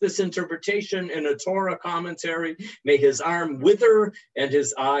writes this interpretation in a Torah commentary, may his arm wither and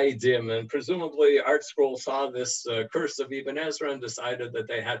his eye dim." And presumably Art Scroll saw this curse of Ibn Ezra and decided that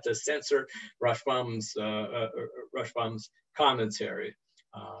they had to censor Rashbam's commentary.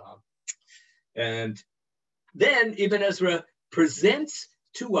 And then Ibn Ezra presents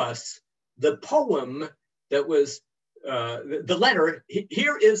to us the poem that was the letter.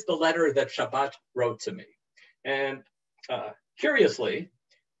 Here is the letter that Shabbat wrote to me. And curiously,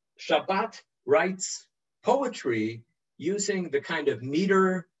 Shabbat writes poetry using the kind of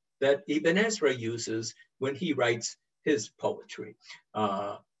meter that Ibn Ezra uses when he writes his poetry.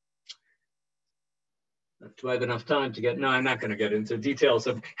 Do I have enough time to get? No, I'm not going to get into details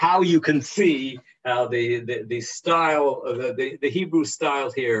of how you can see how the style, the Hebrew style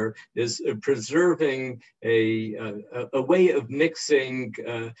here is preserving a way of mixing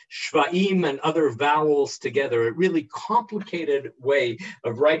shvaim and other vowels together. A really complicated way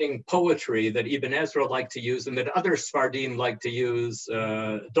of writing poetry that Ibn Ezra liked to use and that other Sfardim like to use.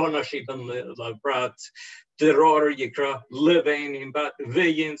 Donash ibn Labrat, Terror Yikra, Living, but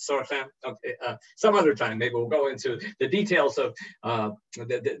Viyin Sorchem. Okay, some other time, maybe we'll go into the details of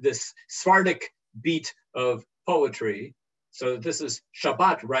this Sephardic beat of poetry. So this is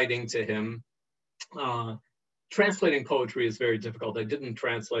Shabbat writing to him. Translating poetry is very difficult. I didn't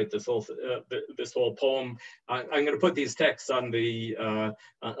translate this whole poem. I'm going to put these texts on the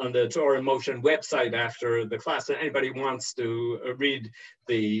Torah in Motion website after the class. And anybody wants to read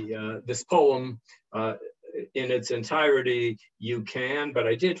this poem in its entirety, you can, but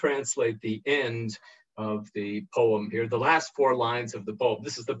I did translate the end of the poem here, the last 4 lines of the poem.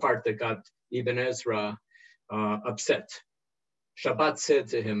 This is the part that got Ibn Ezra upset. Shabbat said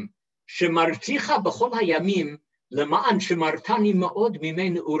to him, "Shemarticha b'chol hayamim lema'an shemartani ma'od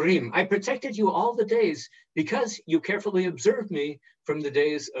mimein urim." I protected you all the days because you carefully observed me from the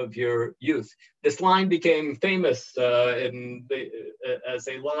days of your youth. This line became famous as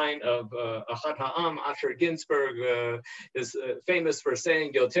a line of Ahad Ha'am. Asher Ginsburg is famous for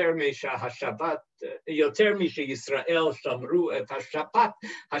saying, "Yoter mi she'Yisrael shamru et haShabbat,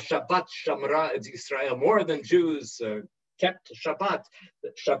 haShabbat shamra et Yisrael." More than Jews kept Shabbat.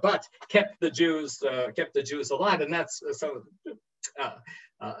 Shabbat kept the Jews alive, and that's so.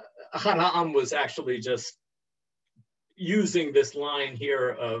 Ahad Ha'am was actually just using this line here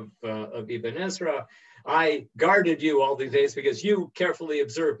of Ibn Ezra. I guarded you all these days because you carefully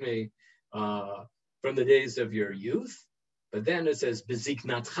observed me from the days of your youth. But then it says, in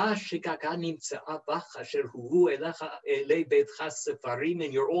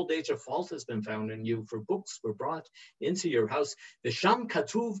your old age a fault has been found in you, for books were brought into your house. V'sham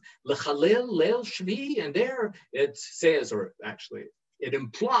katuv lechalel leil shvi, and there it says, or actually it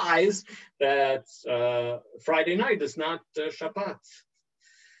implies that Friday night is not Shabbat.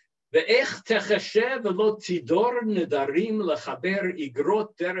 Ve'ech techeshev v'lo tidor nedarim lechaber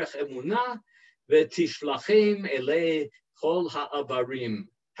igrot derech emunah ve'tishlachem elei chol ha'abarim.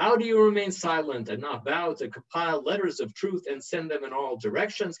 How do you remain silent and not vow to compile letters of truth and send them in all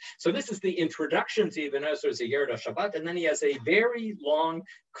directions? So this is the introduction to Ibn Ezra's Igerat Shabbat, and then he has a very long,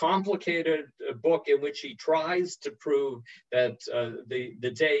 complicated book in which he tries to prove that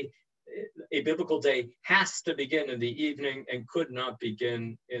the day, a biblical day, has to begin in the evening and could not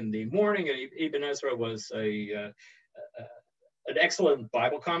begin in the morning. And Ibn Ezra was an excellent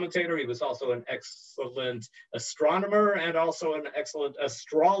Bible commentator. He was also an excellent astronomer and also an excellent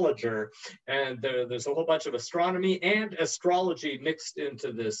astrologer. And there's a whole bunch of astronomy and astrology mixed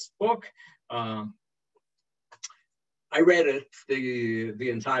into this book. I read it, the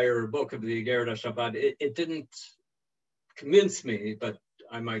entire book of the Igerat Shabbat. It didn't convince me, but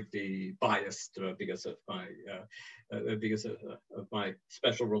I might be biased because of my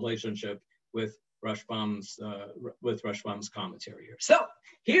special relationship with Rashbam's commentary here. So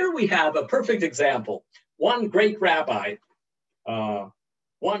here we have a perfect example. One great rabbi,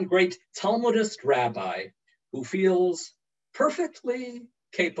 one great Talmudist rabbi who feels perfectly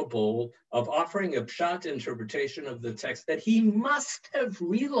capable of offering a Pshat interpretation of the text that he must have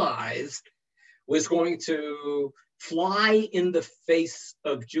realized was going to fly in the face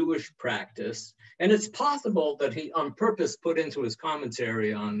of Jewish practice. And it's possible that he on purpose put into his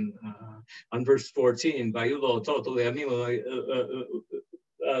commentary on verse 14,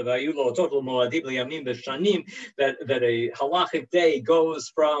 that a halachic day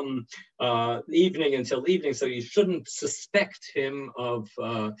goes from evening until evening, so you shouldn't suspect him of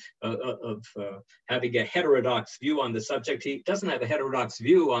having a heterodox view on the subject. He doesn't have a heterodox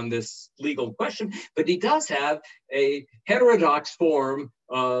view on this legal question, but he does have a heterodox form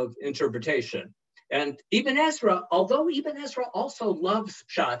of interpretation. And Ibn Ezra, although Ibn Ezra also loves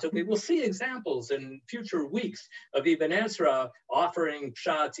Pshat, and we will see examples in future weeks of Ibn Ezra offering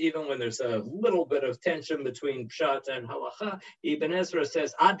Pshat even when there's a little bit of tension between Pshat and Halacha, Ibn Ezra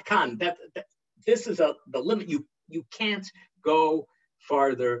says, Ad Kan, this is the limit. You can't go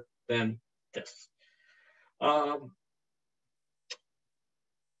farther than this.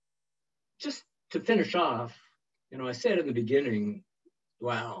 Just to finish off, I said in the beginning,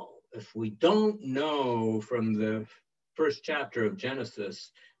 wow, if we don't know from the first chapter of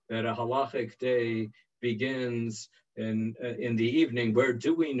Genesis that a halachic day begins in the evening, where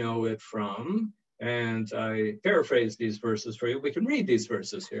do we know it from? And I paraphrase these verses for you. We can read these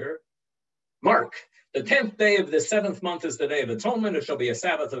verses here. Mark, the 10th day of the 7th month is the day of atonement. It shall be a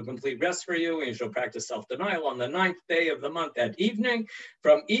Sabbath of complete rest for you, and you shall practice self-denial on the 9th day of the month at evening.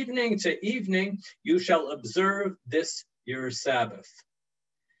 From evening to evening, you shall observe this your Sabbath.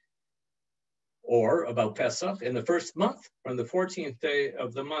 Or about Pesach, in the first month, from the 14th day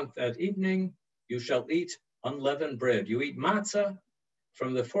of the month at evening, you shall eat unleavened bread. You eat matzah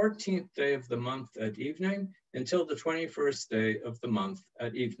from the 14th day of the month at evening until the 21st day of the month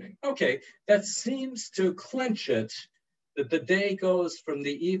at evening. Okay, that seems to clinch it, that the day goes from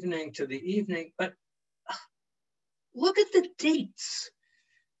the evening to the evening, but look at the dates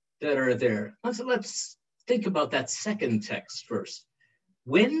that are there. Let's think about that second text first.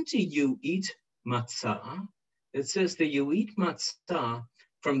 When do you eat matzah? It says that you eat matzah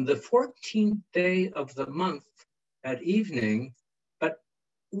from the 14th day of the month at evening. But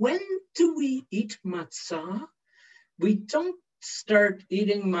when do we eat matzah? We don't start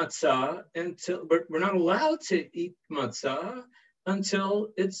eating matzah until, we're not allowed to eat matzah until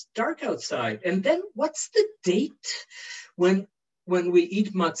it's dark outside. And then what's the date when we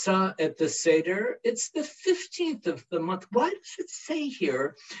eat matzah at the Seder? It's the 15th of the month. Why does it say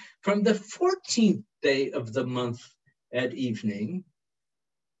here from the 14th day of the month at evening,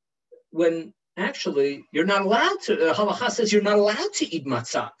 when actually you're not allowed to, Halacha says you're not allowed to eat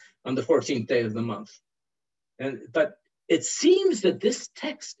matzah on the 14th day of the month. But it seems that this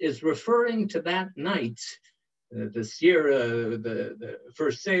text is referring to that night. This year, the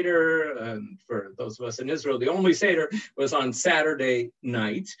first Seder, for those of us in Israel, the only Seder was on Saturday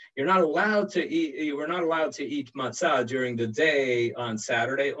night. You were not allowed to eat matzah during the day on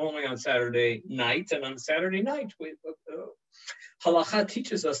Saturday, only on Saturday night. And on Saturday night, Halacha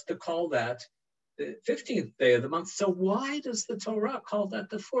teaches us to call that the 15th day of the month. So why does the Torah call that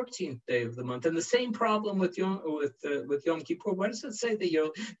the 14th day of the month? And the same problem with Yom Kippur. Why does it say that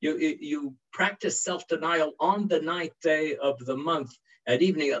you practice self-denial on the 9th day of the month at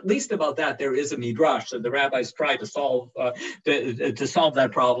evening? At least about that, there is a Midrash, and the rabbis try to solve that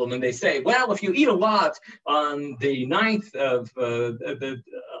problem. And they say, well, if you eat a lot on the 9th of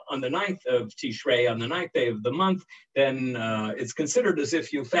Tishrei, on the 9th day of the month, then it's considered as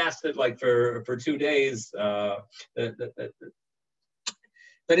if you fasted like for 2 days. But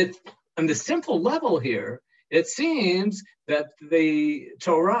it's on the simple level here. It seems that the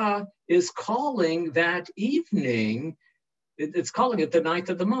Torah is calling that evening, it's calling it the 9th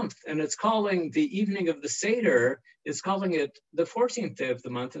of the month, and it's calling the evening of the Seder, it's calling it the 14th day of the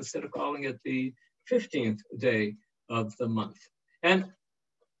month instead of calling it the 15th day of the month. And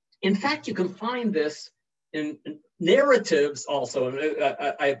in fact, you can find this in narratives also.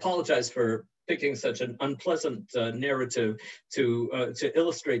 And I apologize for picking such an unpleasant narrative to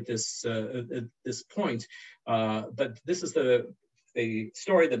illustrate this this point, but this is the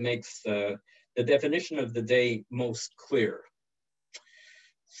story that makes the definition of the day most clear.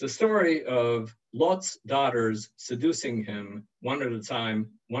 It's the story of Lot's daughters seducing him one at a time,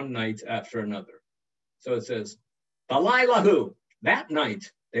 one night after another. So it says, Balaylahu, that night,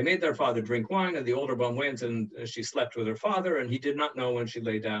 they made their father drink wine, and the older one went and she slept with her father, and he did not know when she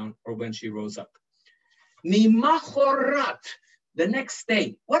lay down or when she rose up. Mimachorat, the next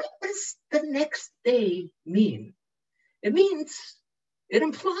day. What does the next day mean? It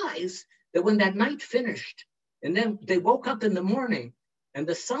implies that when that night finished, and then they woke up in the morning, and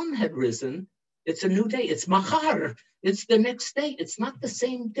the sun had risen, it's a new day. It's machar. It's the next day. It's not the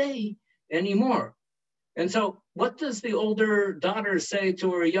same day anymore. And so what does the older daughter say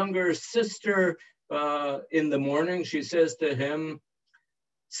to her younger sister in the morning? She says to him,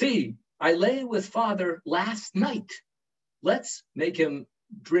 see, I lay with father last night. Let's make him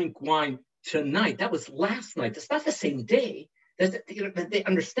drink wine tonight. That was last night. It's not the same day. The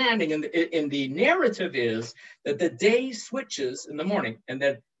understanding in the narrative is that the day switches in the morning,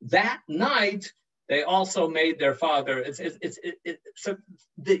 and that night they also made their father. So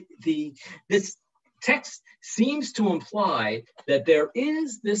this text seems to imply that there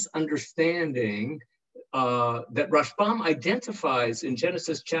is this understanding that Rashbam identifies in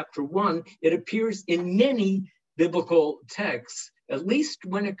Genesis chapter 1. It appears in many biblical texts, at least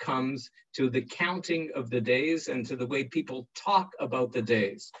when it comes to the counting of the days and to the way people talk about the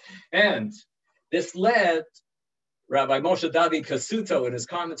days. And this led Rabbi Moshe David Kasuto in his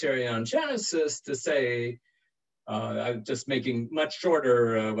commentary on Genesis to say, I'm just making much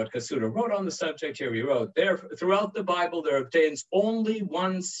shorter what Kasuto wrote on the subject here. He wrote, throughout the Bible, there obtains only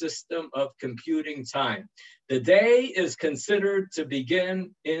one system of computing time. The day is considered to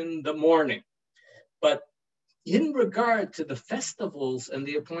begin in the morning. But in regard to the festivals and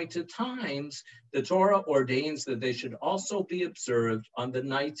the appointed times, the Torah ordains that they should also be observed on the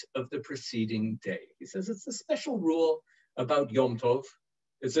night of the preceding day. He says it's a special rule about Yom Tov.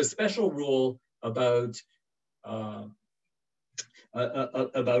 It's a special rule about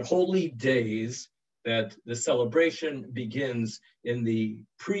holy days, that the celebration begins in the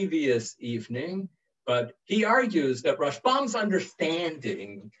previous evening. But he argues that Rashbam's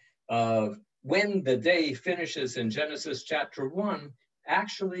understanding of when the day finishes in Genesis chapter 1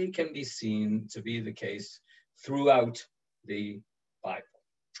 actually can be seen to be the case throughout the Bible.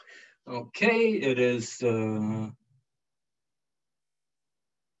 Okay, it is 10:02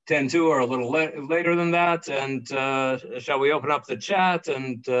 or a little later than that, and shall we open up the chat?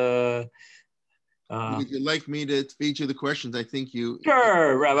 And would you like me to feed you the questions? I think you.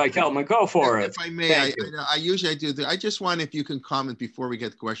 Sure, Rabbi Kelman, go for it. If I may, I usually do. I just want, if you can comment before we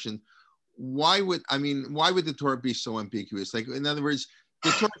get the question. Why would the Torah be so ambiguous? Like, in other words,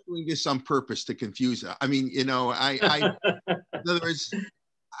 the Torah is doing this on purpose to confuse us. I mean, in other words,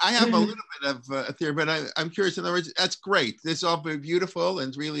 I have a little bit of a theory, but I'm curious. In other words, that's great. This is all very beautiful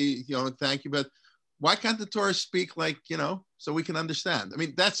and really, thank you. But why can't the Torah speak like, so we can understand? I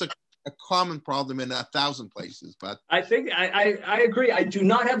mean, that's a common problem in 1,000 places. But I think I agree. I do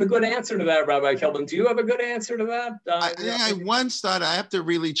not have a good answer to that, Rabbi Kelvin. Do you have a good answer to that? I once thought, I have to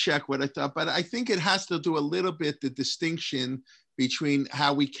really check what I thought, but I think it has to do a little bit the distinction between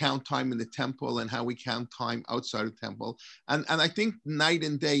how we count time in the temple and how we count time outside of the temple. And I think night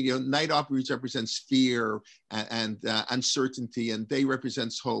and day, night represents fear and uncertainty, and day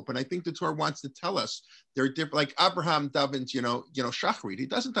represents hope. And I think the Torah wants to tell us they're different. Like Abraham davens, Shachrit. He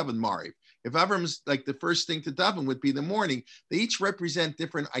doesn't daven Mariv. If Abraham's like the first thing to daven would be the morning, they each represent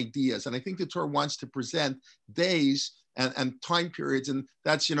different ideas. And I think the Torah wants to present days and time periods, and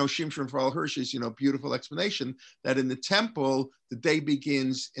that's Shimshon Farrell Hirsch's beautiful explanation that in the temple the day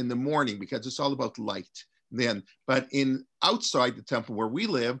begins in the morning because it's all about light. Then, but in outside the temple where we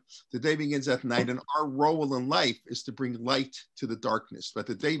live, the day begins at night, and our role in life is to bring light to the darkness. But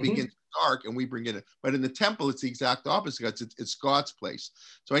the day begins dark, and we bring it in. But in the temple, it's the exact opposite. It's God's place.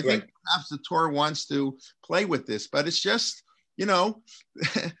 So I think perhaps the Torah wants to play with this, but it's just the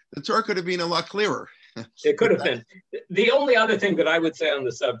Torah could have been a lot clearer. It could have been. The only other thing that I would say on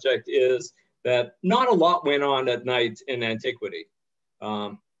the subject is that not a lot went on at night in antiquity.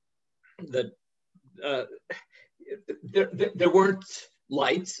 That there weren't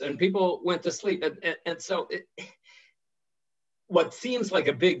lights and people went to sleep. And so what seems like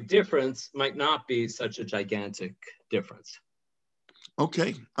a big difference might not be such a gigantic difference.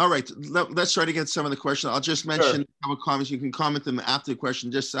 Okay. All right. Let's try to get some of the questions. I'll just mention a couple of comments. You can comment them after the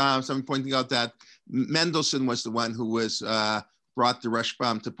question. Just someone pointing out that Mendelssohn was the one who was brought the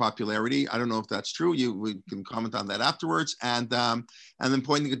Rashbam to popularity. I don't know if that's true. We can comment on that afterwards. And then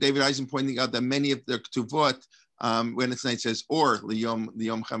David Eisen pointing out that many of the Ketuvot, when it's night, says or Liyom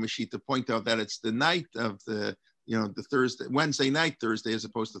Chamishi, to point out that it's the night of the Thursday, Wednesday night, Thursday, as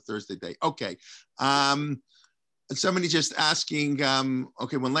opposed to Thursday day. Okay. And somebody just asking,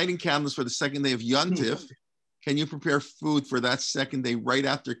 okay, when lighting candles for the second day of Yontif, can you prepare food for that second day right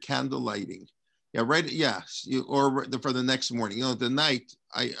after candle lighting? Yeah, right. Yes, or for the next morning. The night.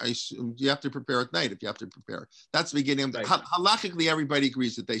 I assume you have to prepare at night if you have to prepare. That's the beginning. Right. Halachically, everybody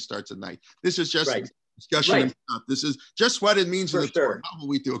agrees that day starts at night. This is just discussion. Right. This is just what it means in the Torah. How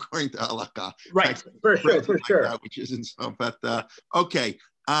we do according to halakha. Right. For sure. That, which isn't so. But okay.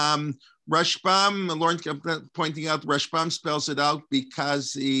 Rashbam, Lauren pointing out, Rashbam spells it out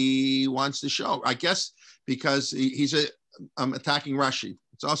because he wants to show. I guess because he's attacking Rashi.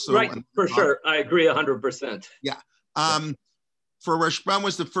 It's also right for sure. I agree 100%. Yeah. For Rashbam,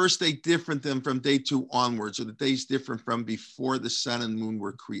 was the first day different than from day 2 onwards, or the days different from before the sun and moon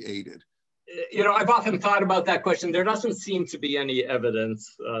were created? I've often thought about that question. There doesn't seem to be any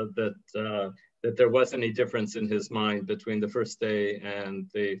evidence that there was any difference in his mind between the first day and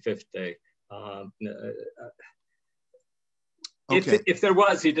the 5th day. If there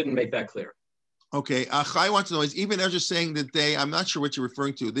was, he didn't make that clear. Okay, Chai wants to know, is Ibn Ezra saying that I'm not sure what you're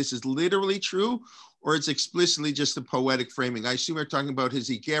referring to. This is literally true, or it's explicitly just a poetic framing? I assume we're talking about his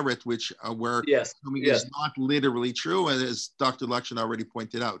Igeret, which is not literally true, and as Dr. Lockshin already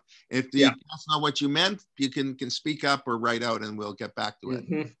pointed out. If that's not what you meant, you can speak up or write out, and we'll get back to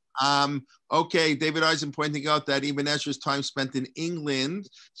it. Mm-hmm. Okay, David Eisen pointing out that Ibn Ezra's time spent in England,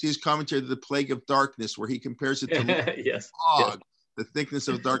 see his commentary to the Plague of Darkness, where he compares it to fog. The thickness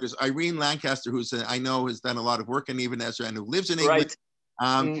of darkness. Irene Lancaster, I know has done a lot of work in Ibn Ezra and who lives in England.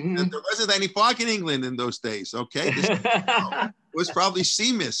 There wasn't any fog in England in those days. Okay, it was probably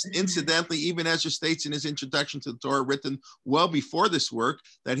Seamus. Incidentally, Ibn Ezra states in his introduction to the Torah, written well before this work,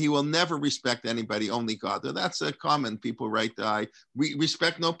 that he will never respect anybody, only God. Now, that's a common people write. We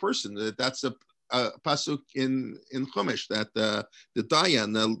respect no person. That's a pasuk in Chumash that the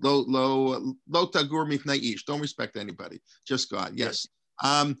Dayan lo tagur mifnei ish, don't respect anybody, just God. Yes.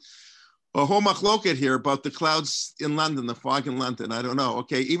 A whole machloket here about the clouds in London, the fog in London. I don't know.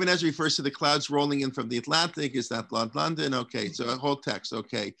 Okay, even as refers to the clouds rolling in from the Atlantic, is that London? Okay, so a whole text.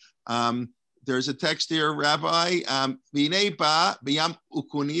 Okay. There's a text here, Rabbi. V'nei ba b'yam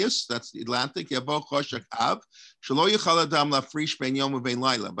ukunius, that's the Atlantic. Yavo choshech av, shelo yichal adam lafrish ben yom u'ben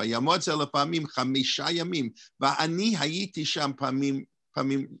laila. V'yamod ze lefamim chamisha yamim. V'ani hayiti sham pamim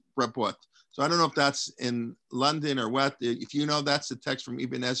rabot. So I don't know if that's in London or what. If you know, that's the text from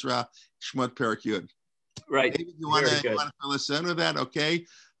Ibn Ezra, Shmot Perek Yud. Right. David, you want to fill us in with that? Okay.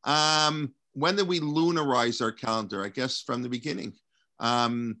 When did we lunarize our calendar? I guess from the beginning.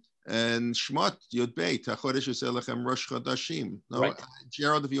 And Shmot Yud Beit HaChodesh Yoseh Lechem Rosh Chodashim. No,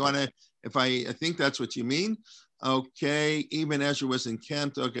 Gerald, if you want to, I think that's what you mean. Okay, Ibn Ezra was in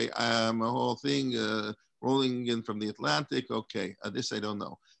Kent. Okay, a whole thing rolling in from the Atlantic. Okay, this I don't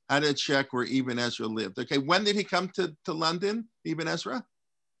know. How to check where Ibn Ezra lived. Okay, when did he come to London, Ibn Ezra?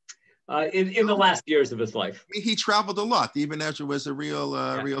 In the last years of his life. He traveled a lot. Ibn Ezra was a real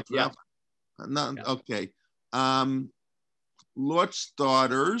traveler. Okay. Lot's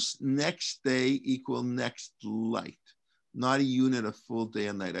daughters, next day equal next light, not a unit of full day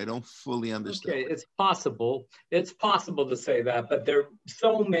and night. I don't fully understand. Okay, it's possible. It's possible to say that, but there are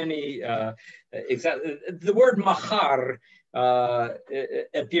so many. The word machar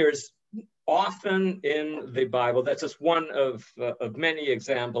appears often in the Bible. That's just one of many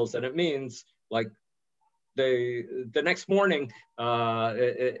examples, and it means like the next morning.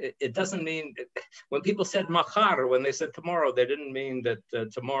 It doesn't mean, when people said machar, when they said tomorrow, they didn't mean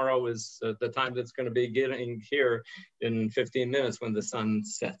that tomorrow is the time that's going to be getting here in 15 minutes when the sun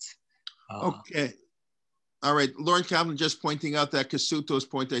sets. Okay. All right. Lauren Kaplan just pointing out that Kasuto's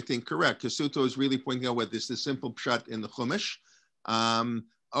point, I think, correct. Kasuto is really pointing out what this the simple pshat in the Chumash.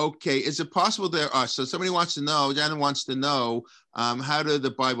 Okay. Is it possible there? So somebody wants to know, Jana wants to know, how do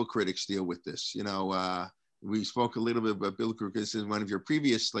the Bible critics deal with this? We spoke a little bit about biblical criticism in one of your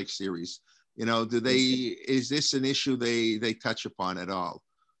previous series. Is this an issue they touch upon at all?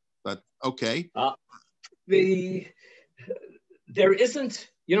 But okay. There isn't,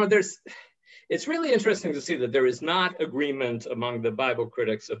 it's really interesting to see that there is not agreement among the Bible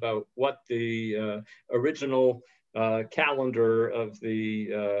critics about what the original calendar of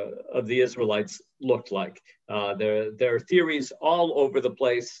the Israelites looked like. There are theories all over the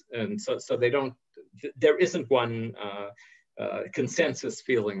place, and so they don't. There isn't one consensus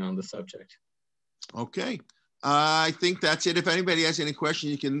feeling on the subject. Okay. I think that's it. If anybody has any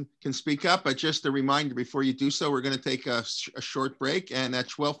questions, you can speak up. But just a reminder before you do so, we're going to take a short break. And at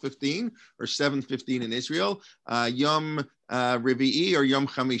 12:15 or 7:15 in Israel, Yom Revi'i or Yom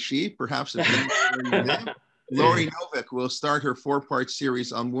Chamishi, perhaps it's Lori Novick will start her 4-part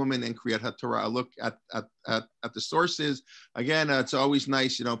series on women and Kriyat HaTorah. A look at the sources. Again, it's always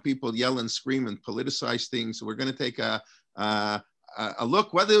nice, people yell and scream and politicize things. So we're going to take a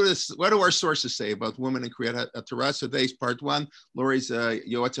look. What do our sources say about women in Kriyat HaTorah? So today's part 1. Lori's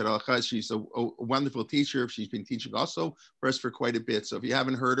Yoetzet Halacha. She's a wonderful teacher. She's been teaching also for us for quite a bit. So if you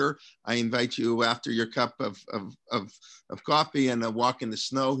haven't heard her, I invite you after your cup of coffee and a walk in the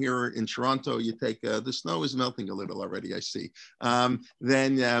snow here in Toronto. You take the snow is melting a little already, I see.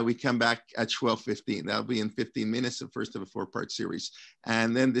 Then we come back at 12:15. That'll be in 15 minutes, the first of a 4-part series.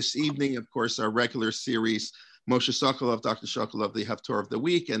 And then this evening, of course, our regular series, Moshe Sokolov, Dr. Sokolov, the Haftorah of the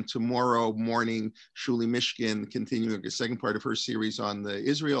week, and tomorrow morning, Shuli Mishkin, continuing the second part of her series on the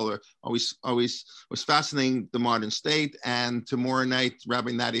Israel. Always was fascinating, the modern state. And tomorrow night,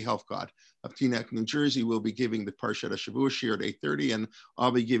 Rabbi Nati Helfgott of Tanach, New Jersey, will be giving the Parshat HaShavua Shir at 8:30, and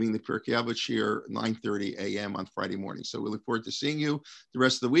I'll be giving the Pirkei Avot Shir 9:30 a.m. on Friday morning. So we look forward to seeing you the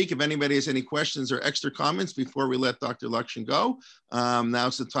rest of the week. If anybody has any questions or extra comments before we let Dr. Lockshin go,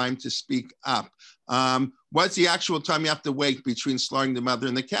 now's the time to speak up. What's the actual time you have to wait between slaughtering the mother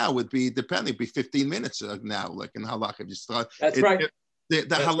and the cow? Would be depending. It'd be 15 minutes now, like in Halacha. That's right. The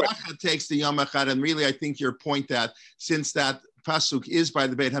Halacha takes the Yom Echad, and really, I think your point that since that pasuk is by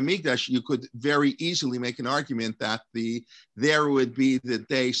the Beit Hamikdash, you could very easily make an argument that there would be the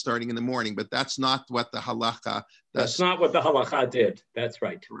day starting in the morning, but that's not what the Halacha. That's not what the Halacha did. That's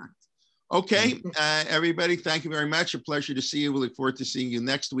right. Correct. Okay, everybody, thank you very much. A pleasure to see you. We look forward to seeing you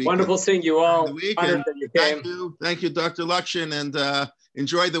next week. Wonderful seeing you all. Thank you, Dr. Lockshin, and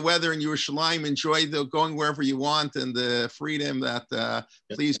enjoy the weather in Yerushalayim. Enjoy going wherever you want and the freedom that,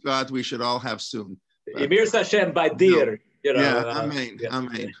 please God, we should all have soon. Emir Hashem by dear. Amen.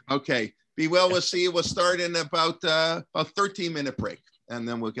 Amen. Okay, be well. We'll see you. We'll start in about 13-minute break, and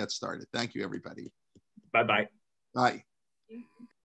then we'll get started. Thank you, everybody. Bye-bye. Bye.